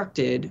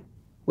constructed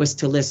was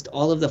to list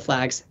all of the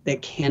flags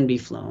that can be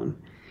flown.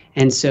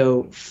 And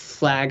so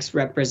flags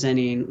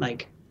representing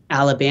like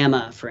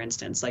Alabama, for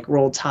instance, like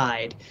Roll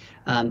Tide,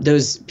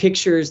 those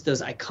pictures,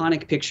 those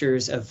iconic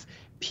pictures of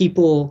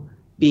people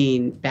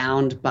being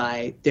bound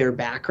by their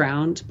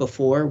background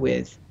before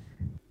with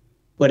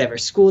whatever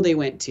school they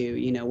went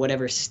to,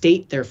 whatever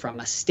state they're from,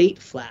 a state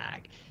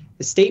flag.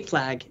 The state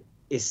flag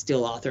is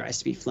still authorized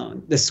to be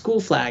flown. The school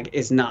flag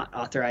is not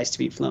authorized to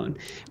be flown.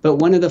 But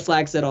one of the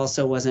flags that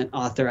also wasn't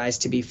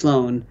authorized to be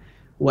flown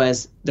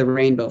was the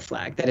rainbow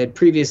flag that had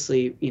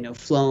previously,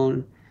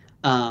 flown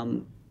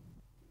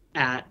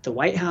at the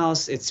White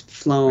House. It's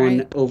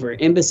flown over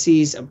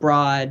embassies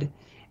abroad.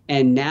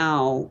 And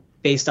now,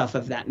 based off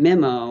of that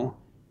memo,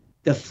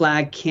 the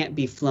flag can't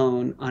be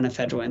flown on a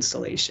federal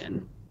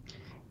installation.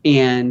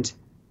 And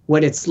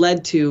what it's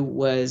led to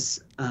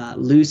was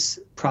loose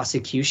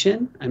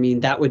prosecution. I mean,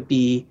 that would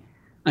be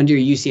under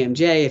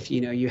UCMJ if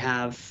you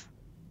have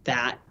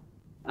that.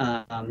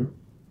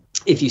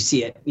 If you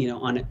see it,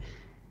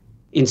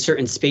 in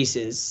certain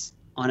spaces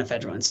on a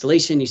federal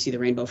installation, you see the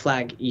rainbow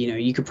flag.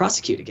 You could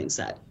prosecute against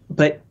that,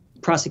 but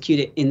prosecute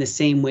it in the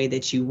same way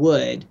that you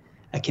would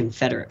a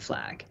Confederate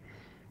flag.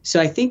 So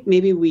I think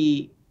maybe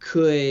we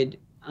could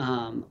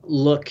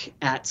look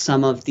at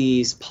some of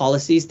these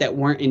policies that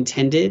weren't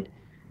intended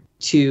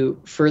to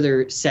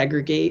further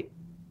segregate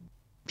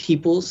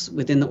peoples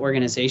within the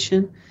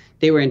organization.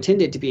 They were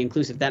intended to be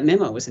inclusive. That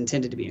memo was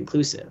intended to be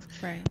inclusive.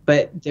 Right.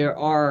 But there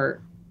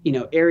are,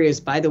 areas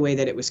by the way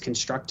that it was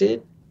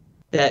constructed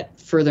that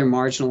further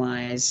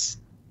marginalize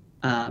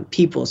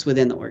peoples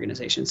within the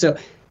organization. So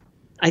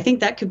I think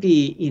that could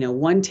be,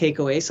 one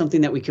takeaway,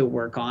 something that we could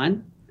work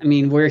on. I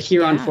mean, we're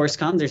here on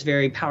ForceCom. There's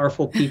very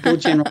powerful people,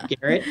 General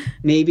Garrett.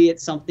 Maybe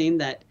it's something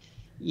that,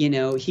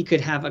 he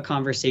could have a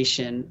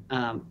conversation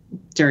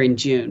during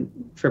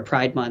June for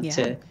Pride Month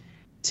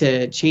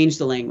to change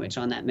the language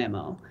on that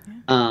memo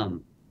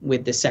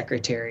with the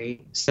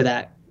secretary so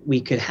that we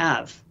could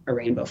have a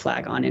rainbow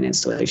flag on an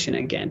installation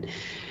again.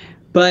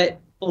 But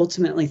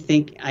ultimately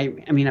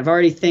I've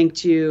already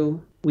thanked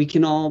you. We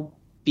can all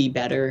be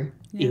better,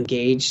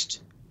 engaged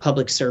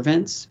public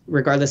servants,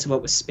 regardless of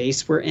what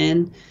space we're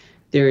in.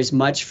 There is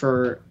much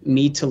for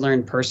me to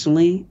learn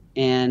personally,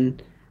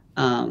 and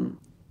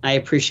I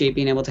appreciate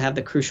being able to have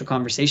the crucial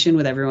conversation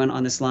with everyone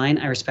on this line.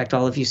 I respect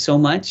all of you so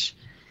much,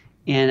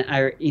 and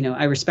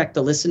I respect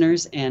the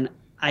listeners, and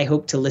I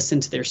hope to listen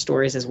to their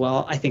stories as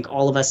well. I think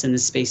all of us in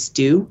this space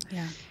do.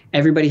 Yeah.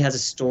 Everybody has a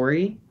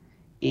story,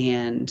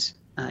 and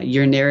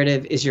your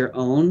narrative is your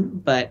own,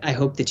 but I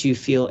hope that you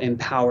feel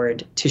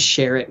empowered to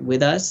share it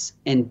with us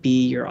and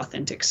be your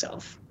authentic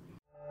self.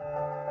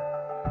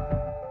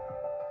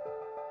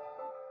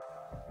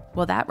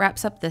 Well, that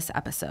wraps up this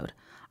episode.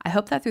 I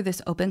hope that through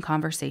this open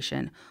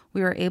conversation,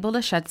 we were able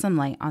to shed some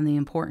light on the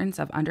importance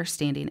of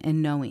understanding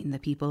and knowing the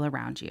people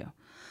around you.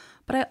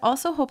 But I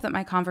also hope that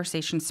my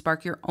conversations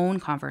spark your own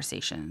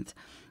conversations.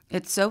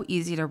 It's so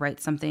easy to write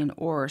something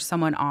or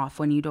someone off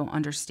when you don't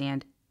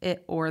understand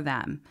it or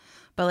them.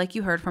 But like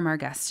you heard from our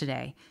guests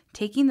today,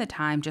 taking the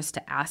time just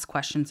to ask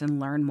questions and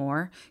learn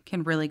more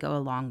can really go a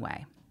long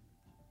way.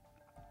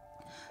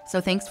 So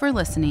thanks for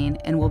listening,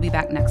 and we'll be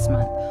back next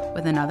month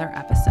with another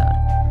episode.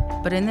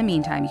 But in the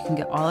meantime, you can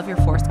get all of your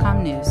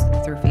ForceCom news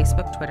through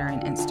Facebook, Twitter,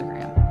 and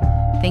Instagram.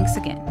 Thanks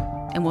again,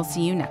 and we'll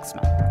see you next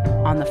month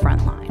on the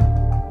front line.